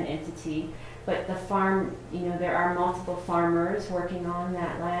by an entity, but the farm, there are multiple farmers working on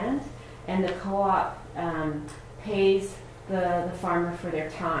that land, and the co-op pays the farmer for their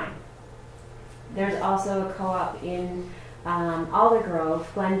time. There's also a co-op in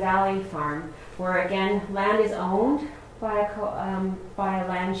Aldergrove, Glen Valley Farm, where again land is owned by a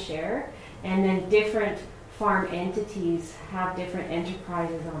land share, and then different farm entities have different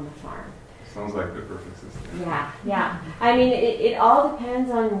enterprises on the farm. Sounds like the perfect system. Yeah. I mean, it all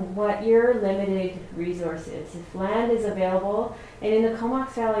depends on what your limited resource is. If land is available, and in the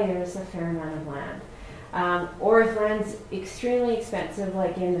Comox Valley there's a fair amount of land, or if land's extremely expensive,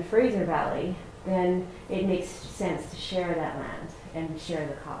 like in the Fraser Valley, then it makes sense to share that land and share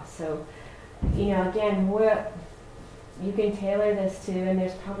the cost. So, again, what you can tailor this to, and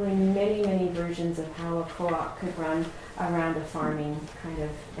there's probably many, many versions of how a co-op could run around a farming kind of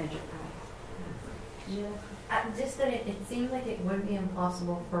enterprise. Yeah. Just that it seems like it would be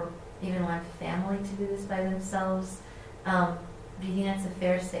impossible for even one family to do this by themselves. Do you think that's a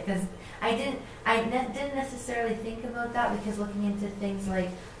fair statement? Because I didn't necessarily think about that, because looking into things like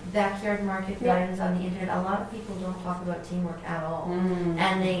backyard market gardens on the internet, a lot of people don't talk about teamwork at all.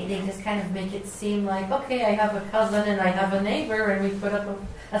 And they just kind of make it seem like, okay, I have a cousin and I have a neighbor and we put up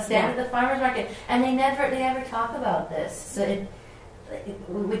a stand at the farmer's market, and they never talk about this. So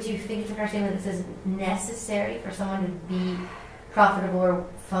would you think it's a fair statement that this is necessary for someone to be profitable or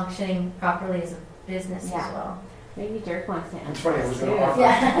functioning properly as a business as well? Maybe Dirk wants to answer. It's funny, I was going to too. offer.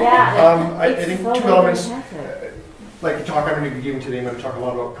 I think two elements, like to talk, I'm going to be giving today, I'm going to talk a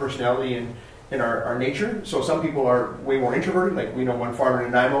lot about personality and our nature. So some people are way more introverted, like we know one farmer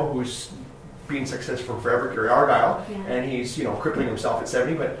in Nanaimo who's been successful forever, Gary Argyle, and he's, crippling himself at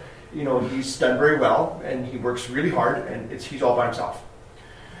 70, but, he's done very well, and he works really hard, and he's all by himself.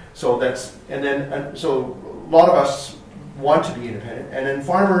 So so a lot of us want to be independent, and then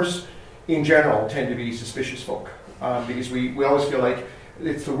farmers in general tend to be suspicious folk. Because we always feel like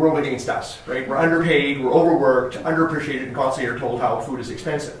it's the world against us, right? We're underpaid, we're overworked, underappreciated, and constantly are told how food is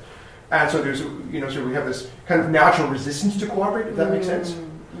expensive. And so there's, so we have this kind of natural resistance to cooperate, if that makes sense.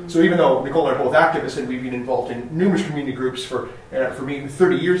 So even though Nicole and I are both activists, and we've been involved in numerous community groups for me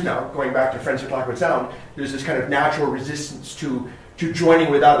 30 years now, going back to Friends of Clackwood Sound, there's this kind of natural resistance to joining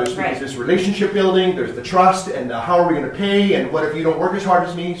with others, because there's relationship building, there's the trust, and how are we going to pay, and what if you don't work as hard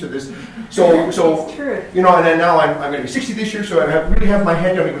as me? So there's it's true. And then now I'm going to be 60 this year, so I really have my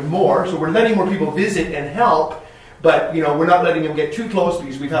head down even more. So we're letting more people visit and help, but we're not letting them get too close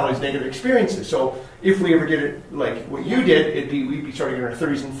because we've had all these negative experiences. So if we ever did it like what you did, we'd be starting in our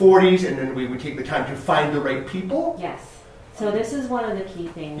 30s and 40s, and then we would take the time to find the right people. Yes. So this is one of the key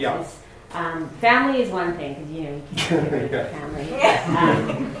things. Yeah. Family is one thing, because you can't get rid of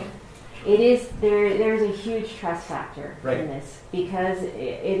family. It is there's a huge trust factor in this, because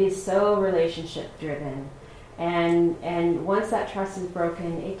it is so relationship driven, and once that trust is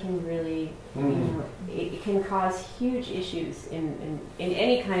broken, it can really it can cause huge issues in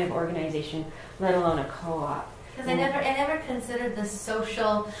any kind of organization, let alone a co-op. Because I never considered the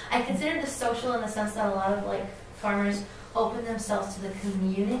social. I considered the social in the sense that a lot of farmers open themselves to the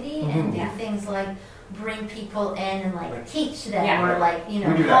community and do things like bring people in and teach them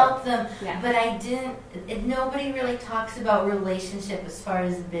or help them. But I didn't. Nobody really talks about relationship as far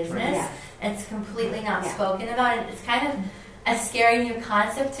as business. It's completely not spoken about. And it's kind of a scary new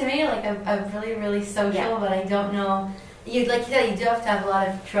concept to me. I'm really, really social, but I don't know like you said, you do have to have a lot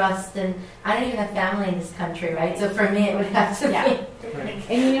of trust, and I don't even have family in this country, right? So for me, it would have to be.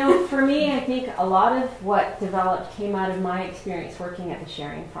 And for me, I think a lot of what developed came out of my experience working at the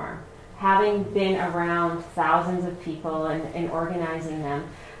sharing farm. Having been around thousands of people and organizing them,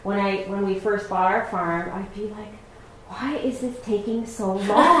 when we first bought our farm, I'd be like, why is this taking so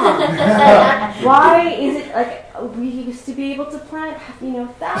long? Why is it like we used to be able to plant,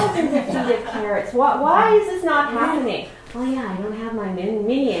 thousands of feet of carrots? Why is this not happening? Well, yeah, I don't have my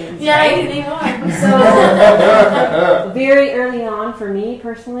minions. Yeah, right? anymore. So very early on, for me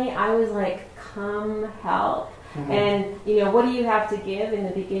personally, I was like, come help. Mm-hmm. And what do you have to give? In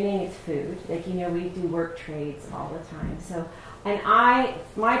the beginning, it's food. Like we do work trades all the time. So, and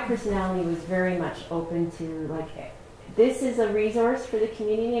my personality was very much open to like, this is a resource for the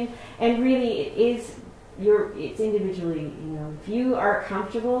community, and really it is it's individually, if you are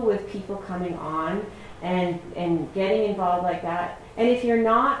comfortable with people coming on and getting involved like that, and if you're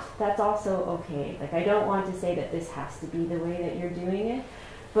not, that's also okay. Like, I don't want to say that this has to be the way that you're doing it,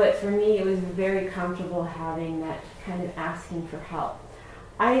 but for me it was very comfortable having that kind of asking for help.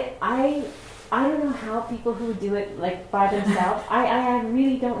 I don't know how people who do it like by themselves. I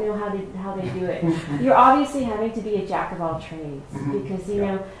really don't know how they do it. You're obviously having to be a jack of all trades, because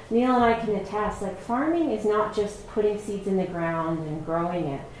Neil and I can attest. Like, farming is not just putting seeds in the ground and growing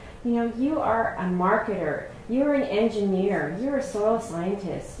it. You are a marketer. You're an engineer. You're a soil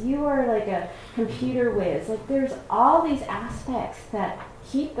scientist. You are like a computer whiz. Like, there's all these aspects that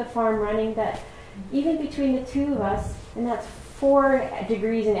keep the farm running. That even between the two of us, and that's 4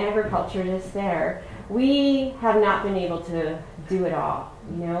 degrees in agriculture just there, we have not been able to do it all.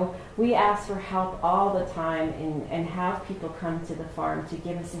 We ask for help all the time and have people come to the farm to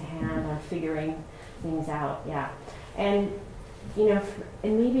give us a hand on figuring things out. Yeah. And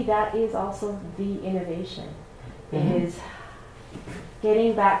and maybe that is also the innovation, is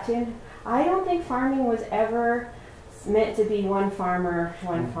getting back to, I don't think farming was ever meant to be one farmer,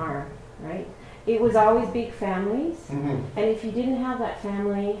 one farm, right? It was always big families, and if you didn't have that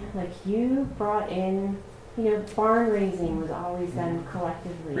family, like, you brought in, barn raising was always done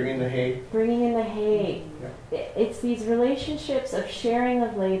collectively. Bringing in the hay. Yeah. It's these relationships of sharing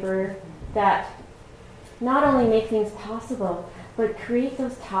of labor that not only make things possible, but create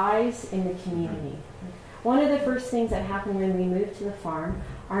those ties in the community. One of the first things that happened when we moved to the farm,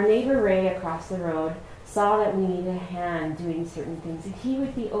 our neighbor Ray across the road saw that we needed a hand doing certain things, and he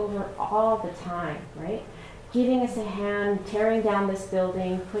would be over all the time, right? Giving us a hand, tearing down this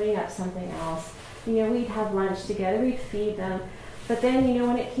building, putting up something else. We'd have lunch together, we'd feed them. But then,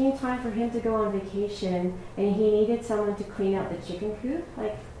 when it came time for him to go on vacation and he needed someone to clean out the chicken coop,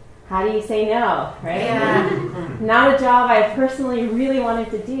 like, how do you say no, right? Yeah. Not a job I personally really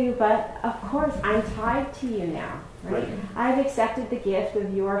wanted to do, but of course, I'm tied to you now, right? I've accepted the gift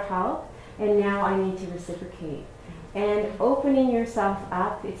of your help, and now I need to reciprocate. And opening yourself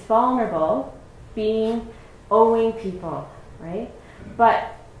up, it's vulnerable, owing people, right?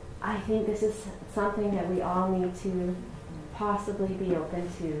 But I think this is something that we all need to possibly be open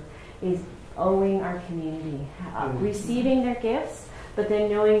to, is owing our community, receiving their gifts, but then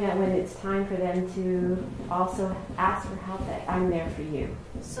knowing that when it's time for them to also ask for help, that I'm there for you.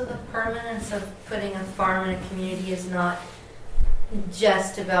 So the permanence of putting a farm in a community is not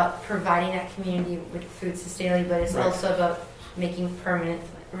just about providing that community with food sustainably, but it's also about making permanent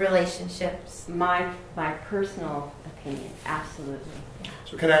relationships. My personal opinion, absolutely.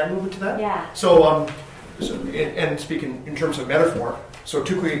 So can I add a little bit to that? Yeah. So and speaking in terms of metaphor, so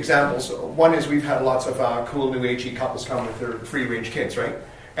 2 quick examples. One is we've had lots of cool new agey couples come with their free-range kids, right?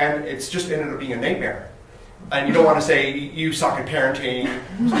 And it's just ended up being a nightmare. And you don't want to say, you suck at parenting,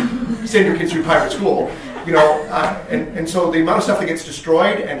 send your kids through private school, and so the amount of stuff that gets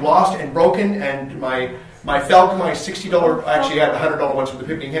destroyed and lost and broken, and my Falcon, my $60, actually I had the $100 ones with the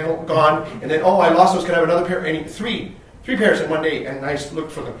pivoting handle, gone, and then, I lost those, can I have another pair? And three pairs in one day, and I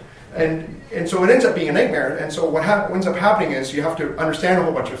looked for them. And so it ends up being a nightmare. And so what ends up happening is you have to understand a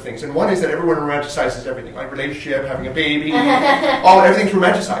whole bunch of things. And one is that everyone romanticizes everything, like relationship, having a baby, everything's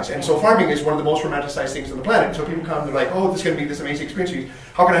romanticized. And so farming is one of the most romanticized things on the planet. So people come, they're like, this is going to be this amazing experience.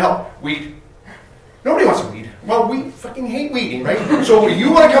 How can I help? Weed. Nobody wants to weed. Well, we fucking hate weeding, right? So you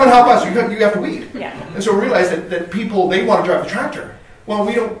want to come and help us, you have to weed. Yeah. And so we realize that people, they want to drive the tractor. Well,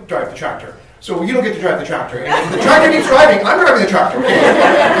 we don't drive the tractor. So you don't get to drive the tractor. And if the tractor keeps driving, I'm driving the tractor.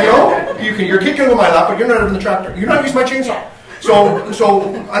 Okay? Your kid can go on my lap, but you're not driving the tractor. You're not using my chainsaw.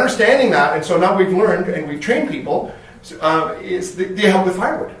 So understanding that, and so now we've learned and we've trained people, is they help with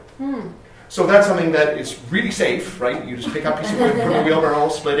firewood. So that's something that is really safe, right? You just pick up a piece of wood, put it in the wheelbarrow,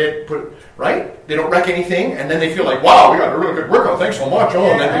 split it, right? They don't wreck anything, and then they feel like, wow, we got a really good workout, thanks so much. Oh,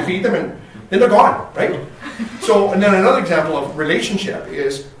 and then we feed them, and then they're gone, right? So, and then another example of relationship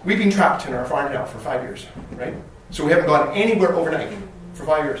is we've been trapped in our farm now for 5 years, right? So we haven't gone anywhere overnight for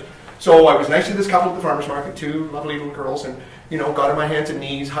 5 years. So I was nice to this couple at the farmer's market, 2 lovely little girls, and, you know, got on my hands and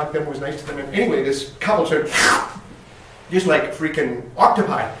knees, hugged them, was nice to them. And anyway, this couple started just like freaking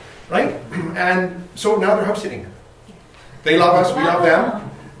octopi, right? And so now they're house sitting. They love us, we love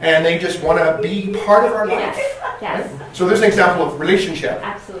them, and they just want to be part of our life. Yes. Right? So there's an example of relationship.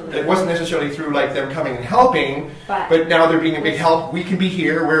 Absolutely. It wasn't necessarily through like them coming and helping, but now they're being a big help. We can be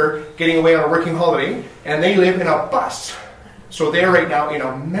here, we're getting away on a working holiday, and they live in a bus. So they're right now in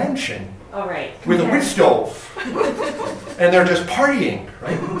a mansion with a wood stove. And they're just partying,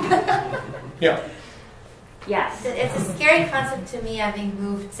 right? Yeah. Yes. It's a scary concept to me, having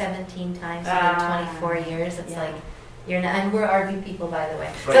moved 17 times in 24 years. It's like, you're not, and we're RV people, by the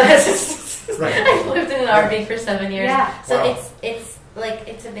way. Right. So I've lived in an RV for 7 years. Yeah. So Wow. it's like,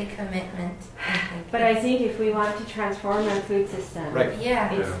 it's a big commitment, I think. But I think if we want to transform our food system, Right.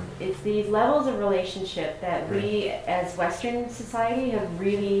 it's these levels of relationship that we, as Western society, have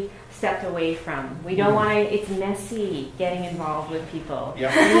really stepped away from. We don't want to, it's messy getting involved with people.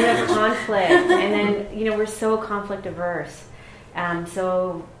 Yeah. And we have conflict, and then, you know, we're so conflict averse.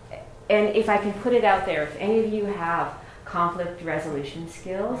 So, and if I can put it out there, if any of you have conflict resolution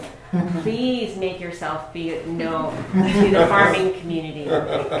skills, please make yourself be known to the farming community,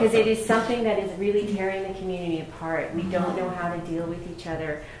 because it is something that is really tearing the community apart. We don't know how to deal with each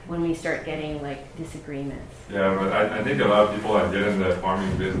other when we start getting like disagreements. Yeah, but I think a lot of people that get in the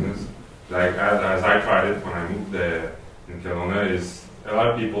farming business, like as I tried it when I moved in Kelowna, is a lot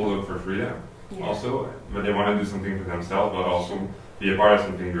of people look for freedom also, but they want to do something for themselves, but also be a part of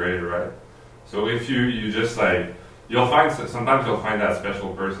something greater, right? So if you just like, sometimes you'll find that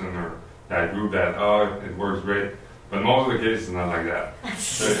special person or that group that, it works great. But most of the cases, it's not like that.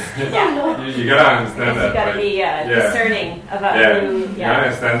 So, you gotta understand that. You gotta be discerning about who. You gotta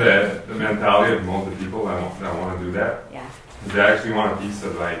understand the mentality of most of the people that want to do that. Yeah. They actually want a piece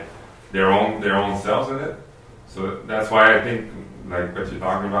of like their own selves in it. So that's why I think like what you're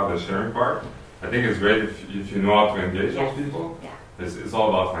talking about, the sharing part. I think it's great if you know how to engage those people. Yeah. It's all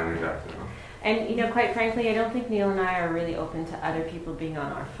about finding that. You know? And you know, quite frankly, I don't think Neil and I are really open to other people being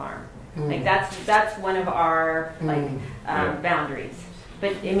on our farm. Like that's one of our boundaries.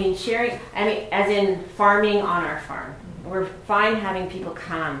 But I mean, sharing. I mean, as in farming on our farm, we're fine having people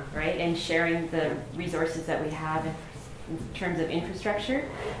come, right, and sharing the resources that we have in terms of infrastructure.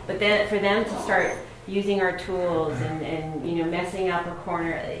 But then for them to start using our tools and you know, messing up a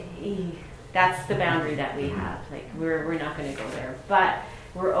corner, that's the boundary that we have. Like we're not going to go there, but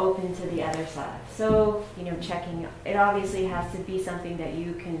we're open to the other side. So, you know, checking, it obviously has to be something that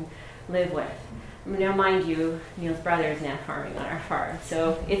you can live with. Now, mind you, Neil's brother is now farming on our farm,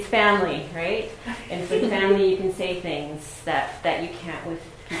 so it's family, right? And for family, you can say things that you can't with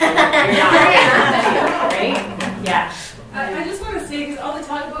people that you're not, right? Yeah. I just want to say, because all the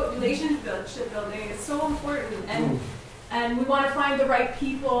talk about relationship building is so important, and we want to find the right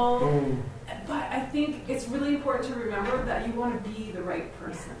people. But I think it's really important to remember that you want to be the right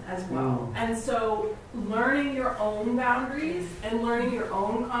person as well. And so learning your own boundaries and learning your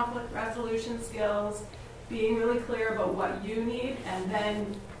own conflict resolution skills, being really clear about what you need, and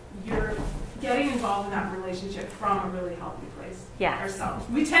then you're getting involved in that relationship from a really healthy place ourselves.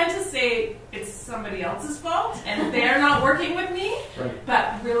 We tend to say it's somebody else's fault and they're not working with me,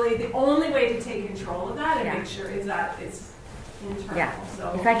 but really the only way to take control of that and make sure is that it's internal. Yeah.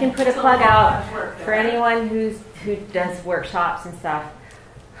 So if I can put a plug out for anyone who does workshops and stuff,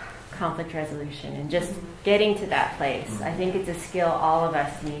 conflict resolution and just getting to that place. I think it's a skill all of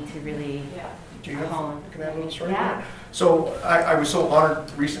us need to really hone. Can I have a little story? Yeah. So I was so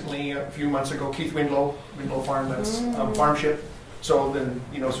honored recently, a few months ago, Keith Windlow Farm, that's Farmship. So then,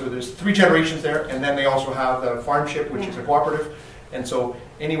 you know, so there's 3 generations there, and then they also have the Farmship, which is a cooperative. And so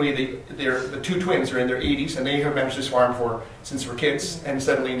anyway, they're the 2 twins are in their 80s, and they have managed this farm since they were kids. And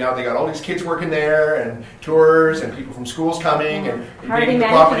suddenly now they got all these kids working there, and tours, and people from schools coming and invading the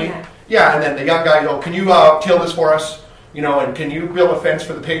property. Yeah, and then the young guy, can you till this for us? You know, and can you build a fence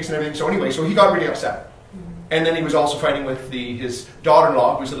for the pigs and everything? So anyway, so he got really upset. And then he was also fighting with his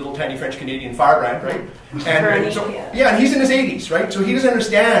daughter-in-law, who's a little tiny French-Canadian firebrand, right? And so, and he's in his 80s, right? So he doesn't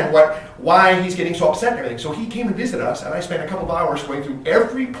understand why he's getting so upset and everything. So he came and visited us, and I spent a couple of hours going through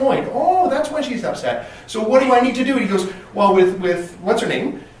every point. Oh, that's why she's upset. So what do I need to do? And he goes, well, with what's her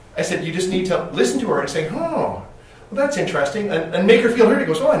name? I said, you just need to listen to her and say, well, that's interesting, and make her feel heard. He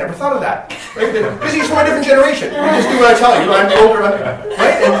goes, oh, I never thought of that. Because he's from a different generation. You just do what I tell you. I'm older,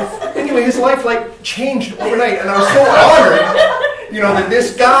 right? And anyway, his life like changed overnight, and I was so honored, that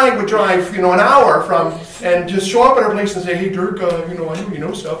this guy would drive, an hour from, and just show up at our place and say, hey, Dirk, I know you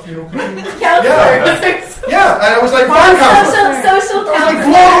know stuff, Yeah, and I was like, farm counselor. Social I was like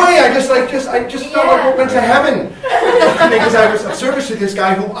blown away. I just felt like I went to heaven because I was of service to this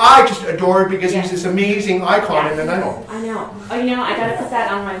guy who I just adored because he's this amazing icon, and I know. I know. Oh, I got to put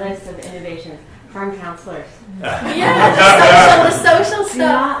that on my list of innovations. Farm counselors. Yeah, the social stuff. Do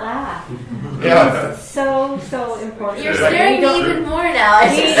not laugh. Yeah. It's so important. You're scaring me even more now.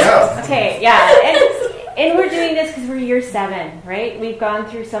 Okay, yeah. And we're doing this because we're year 7, right? We've gone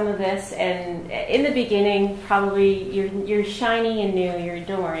through some of this, and in the beginning, probably you're shiny and new.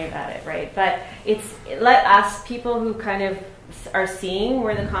 Don't worry about it, right? But let us, people who kind of are seeing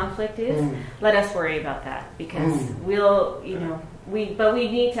where the conflict is, let us worry about that because we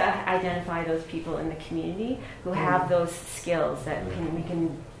need to identify those people in the community who have those skills that we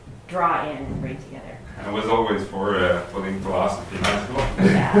can draw in and bring together. I was always for putting philosophy in high school.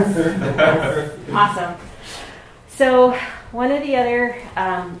 Yes. Awesome. So one of the other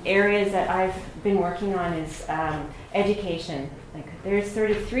areas that I've been working on is education. There's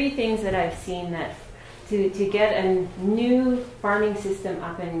sort of 3 things that I've seen that to get a new farming system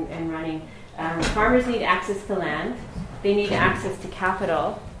up and running, farmers need access to land, they need access to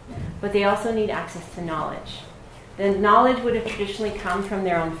capital, but they also need access to knowledge. The knowledge would have traditionally come from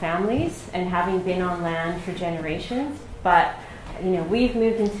their own families and having been on land for generations, but we've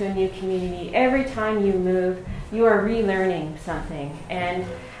moved into a new community. Every time you move, you are relearning something. And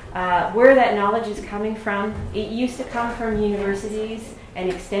where that knowledge is coming from, it used to come from universities and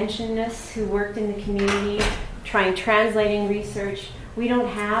extensionists who worked in the community, translating research. We don't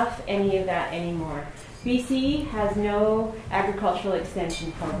have any of that anymore. BC has no agricultural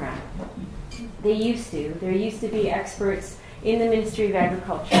extension program. They used to. There used to be experts in the Ministry of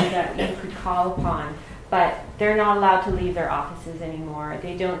Agriculture that you could call upon, but they're not allowed to leave their offices anymore.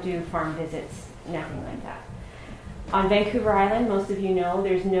 They don't do farm visits, nothing like that. On Vancouver Island, most of you know,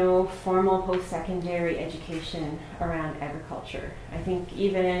 there's no formal post-secondary education around agriculture. I think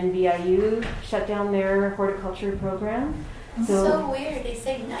even BIU shut down their horticulture program. So weird. They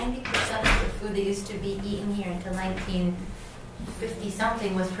say 90% of the food that used to be eaten here until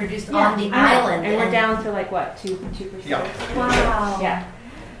 1950-something was produced on the island. And we're down to 2%? Yeah. Wow. Yeah.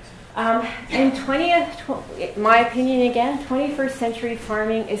 And my opinion again, 21st century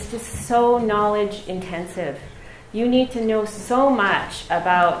farming is just so knowledge intensive. You need to know so much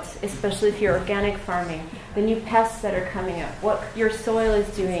about, especially if you're organic farming, the new pests that are coming up, what your soil is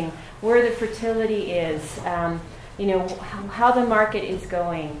doing, where the fertility is, how the market is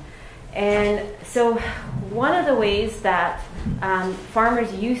going. And so one of the ways that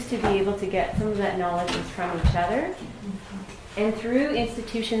farmers used to be able to get some of that knowledge is from each other and through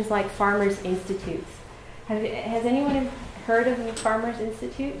institutions like Farmers Institutes. Has anyone heard of the Farmers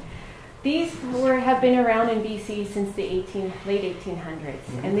Institute? These have been around in BC since the late 1800s.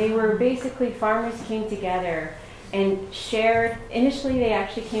 And they were basically, farmers came together and shared. Initially, they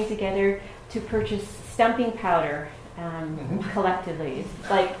actually came together to purchase stumping powder collectively. It's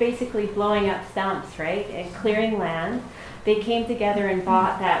like basically blowing up stumps, right? And clearing land. They came together and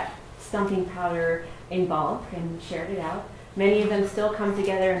bought that stumping powder in bulk and shared it out. Many of them still come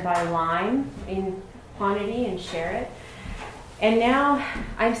together and buy lime in quantity and share it. And now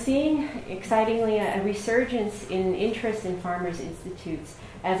I'm seeing, excitingly, a resurgence in interest in Farmers Institutes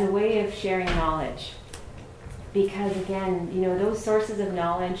as a way of sharing knowledge. Because again, those sources of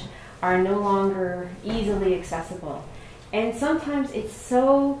knowledge are no longer easily accessible. And sometimes it's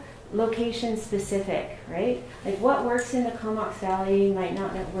so location specific, right? Like what works in the Comox Valley might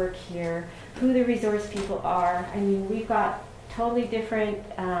not work here, who the resource people are. I mean, we've got totally different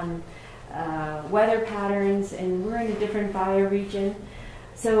weather patterns, and we're in a different bioregion.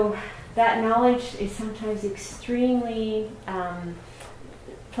 So that knowledge is sometimes extremely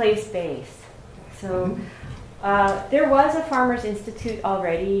place-based. So there was a Farmers Institute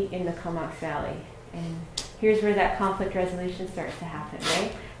already in the Comox Valley, and here's where that conflict resolution starts to happen,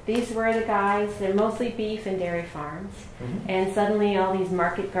 right? These were the guys, they're mostly beef and dairy farms, and suddenly all these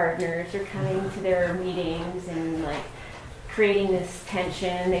market gardeners are coming to their meetings and creating this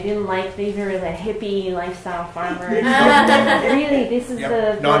tension. They didn't like, these are the hippie lifestyle farmers. Really, this is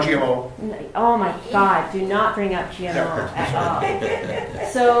the non-GMO. Oh my God, do not bring up GMO at all.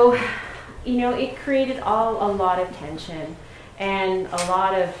 So, it created a lot of tension and a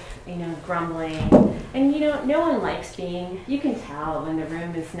lot of, grumbling. And, no one likes you can tell when the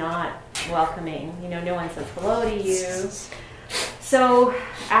room is not welcoming. You know, no one says hello to you. So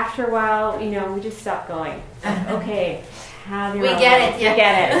after a while, you know, we just stopped going. Okay, have your We own. get it, yeah. We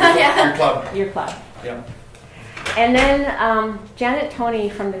get it. Yeah. Your club. Your club. Yeah. And then Janet Toney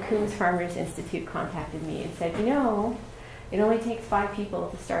from the Coombs Farmers Institute contacted me and said, you know, it only takes 5 people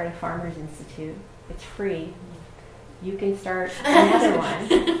to start a Farmers Institute. It's free. You can start another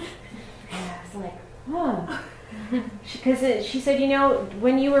one. And I was like, oh. Because she said, you know,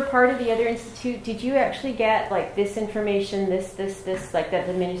 when you were part of the other institute, did you actually get like this information, this, like that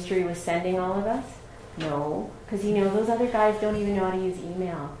the ministry was sending all of us? No, because you know those other guys don't even know how to use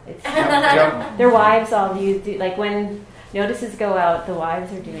email. It's their wives all use like when notices go out, the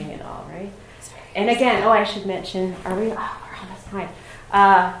wives are doing it all, right? And again, I should mention, are we? Oh, we're almost time.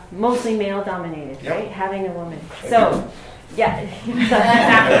 Mostly male dominated, right? Having a woman. So, yeah,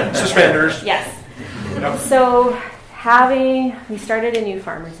 exactly. Suspenders. Yes. Yep. So we started a new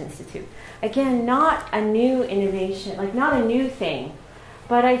Farmers Institute. Again, not a new innovation, like not a new thing,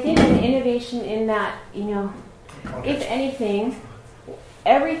 but I think an innovation in that, you know, if anything,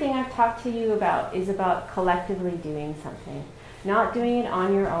 everything I've talked to you about is about collectively doing something, not doing it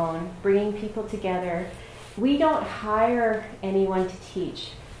on your own, bringing people together. We don't hire anyone to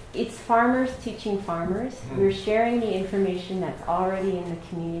teach. It's farmers teaching farmers. We're sharing the information that's already in the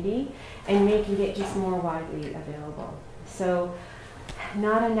community and making it just more widely available. So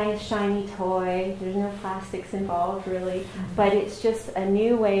not a nice shiny toy, there's no plastics involved really, but it's just a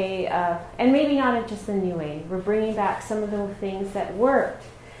new way of, and maybe not just a new way, we're bringing back some of the things that worked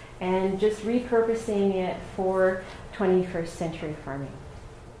and just repurposing it for 21st century farming.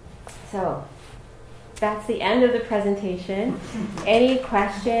 So that's the end of the presentation. Any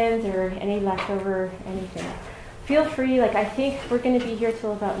questions or any leftover anything? Feel free, like I think we're going to be here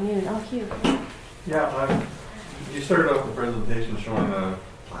till about noon. Oh, Hugh. Yeah, you started off the presentation showing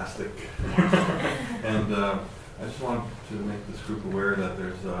plastic. And I just want to make this group aware that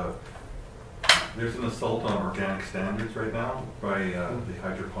there's an assault on organic standards right now by the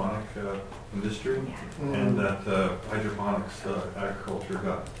hydroponic industry, and that hydroponics agriculture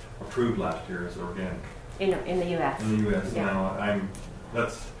got approved last year as organic. In the U.S. In the U.S. Yeah. Now,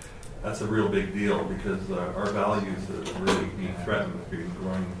 that's a real big deal because our values are really being threatened with being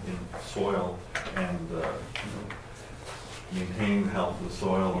growing in soil and maintaining the health of the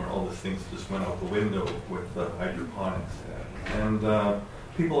soil, and all these things just went out the window with hydroponics. And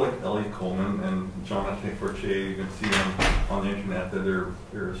people like Elliot Coleman and Jonathan Fortier, you can see on the internet that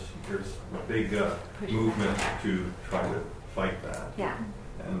there's a big movement to try to fight that. Yeah.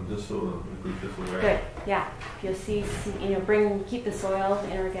 And just so the group is aware. Good. Yeah. You'll see, you know, keep the soil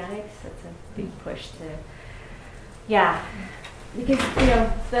in organics. That's a big push to. Yeah. Because you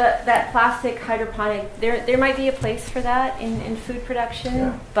know that plastic hydroponic, there might be a place for that in food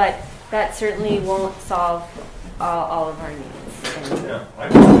production, but that certainly won't solve all of our needs. Yeah, I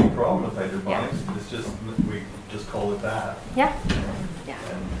don't have any problem with hydroponics. Yeah. It's just we just call it that. Yeah. Yeah.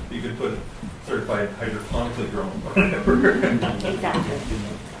 And you could put certified hydroponically grown or whatever. Exactly.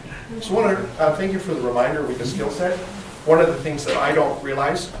 So thank you for the reminder with the skill set. One of the things that I don't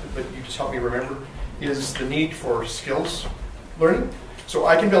realize, but you just helped me remember, is the need for skills learning. So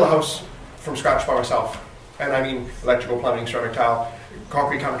I can build a house from scratch by myself. And I mean electrical, plumbing, ceramic tile,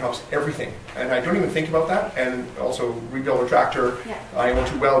 concrete countertops, everything. And I don't even think about that. And also rebuild a tractor. Yeah. I own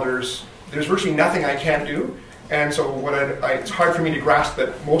 2 welders. There's virtually nothing I can't do. And so it's hard for me to grasp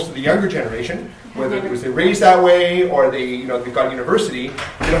that most of the younger generation, whether it was they raised that way or they've gone to university,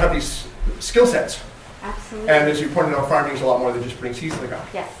 they don't have these skill sets. Absolutely. And as you pointed out, farming is a lot more than just putting seeds in the ground.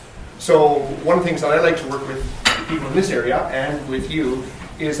 Yes. So one of the things that I like to work with people in this area and with you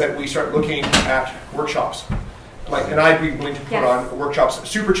is that we start looking at workshops. And I'd be willing to put on workshops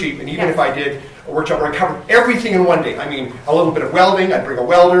super cheap, and even if I did a workshop where I covered everything in one day, I mean a little bit of welding, I'd bring a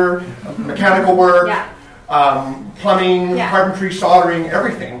welder, mechanical work, plumbing, carpentry, soldering,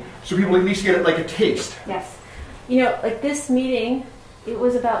 everything, so people at least get like a taste. Yes. You know, like this meeting, it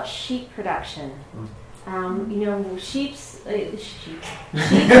was about sheep production. You know, sheep.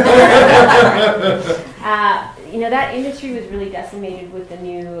 You know, that industry was really decimated with the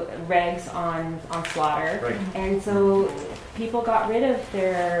new regs on slaughter, right. And so people got rid of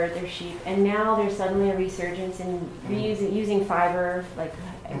their sheep, and now there's suddenly a resurgence in using fiber, like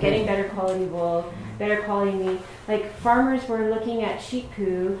getting better quality wool, better quality meat. Like farmers were looking at sheep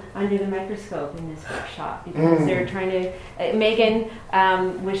poo under the microscope in this workshop because they're trying to. Megan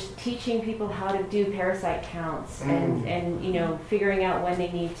was teaching people how to do parasite counts and you know, figuring out when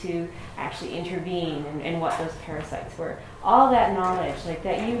they need to actually intervene and what those parasites were. All that knowledge, like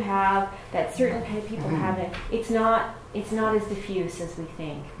that you have, that certain people haven't. It's not it's not as diffuse as we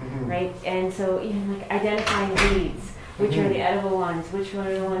think, right? And so even like identifying weeds, which are the edible ones, which one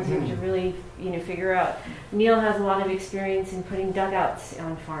are the ones you have to really, figure out. Neil has a lot of experience in putting dugouts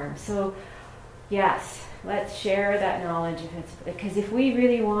on farms. So yes, let's share that knowledge because if we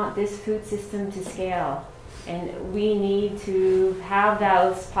really want this food system to scale, and we need to have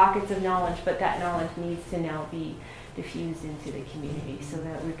those pockets of knowledge, but that knowledge needs to now be diffused into the community so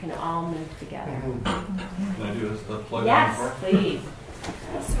that we can all move together. Can I do a plug? Yes, please.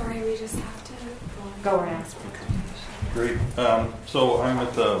 Sorry, we just have to go around. Great. So I'm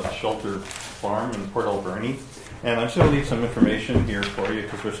at the Shelter Farm in Port Alberni, and I'm just going to leave some information here for you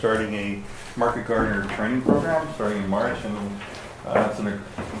because we're starting a market gardener training program starting in March, and it's an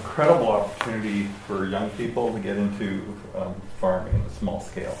incredible opportunity for young people to get into farming at a small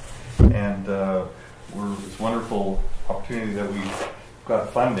scale. And it's a wonderful opportunity that we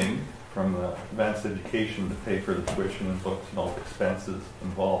got funding from the advanced education to pay for the tuition and books and all the expenses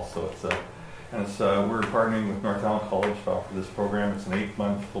involved. So we're partnering with North Island College to offer this program. It's an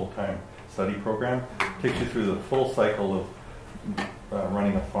 8-month full-time study program. It takes you through the full cycle of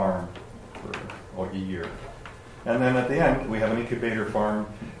running a farm for a year. And then at the end, we have an incubator farm.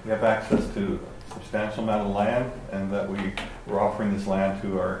 We have access to a substantial amount of land, and that we're offering this land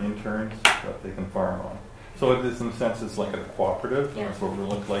to our interns that they can farm on. So it is, in a sense, it's like a cooperative. Yeah. That's what we'll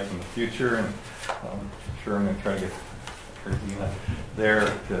look like in the future, and I'm sure I'm going to try to get Arzeena there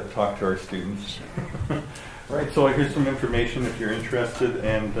to talk to our students. Right, so here's some information if you're interested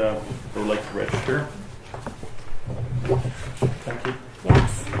and would like to register. Thank you.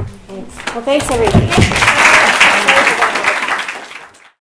 Yes, thanks. Well, thanks, everybody.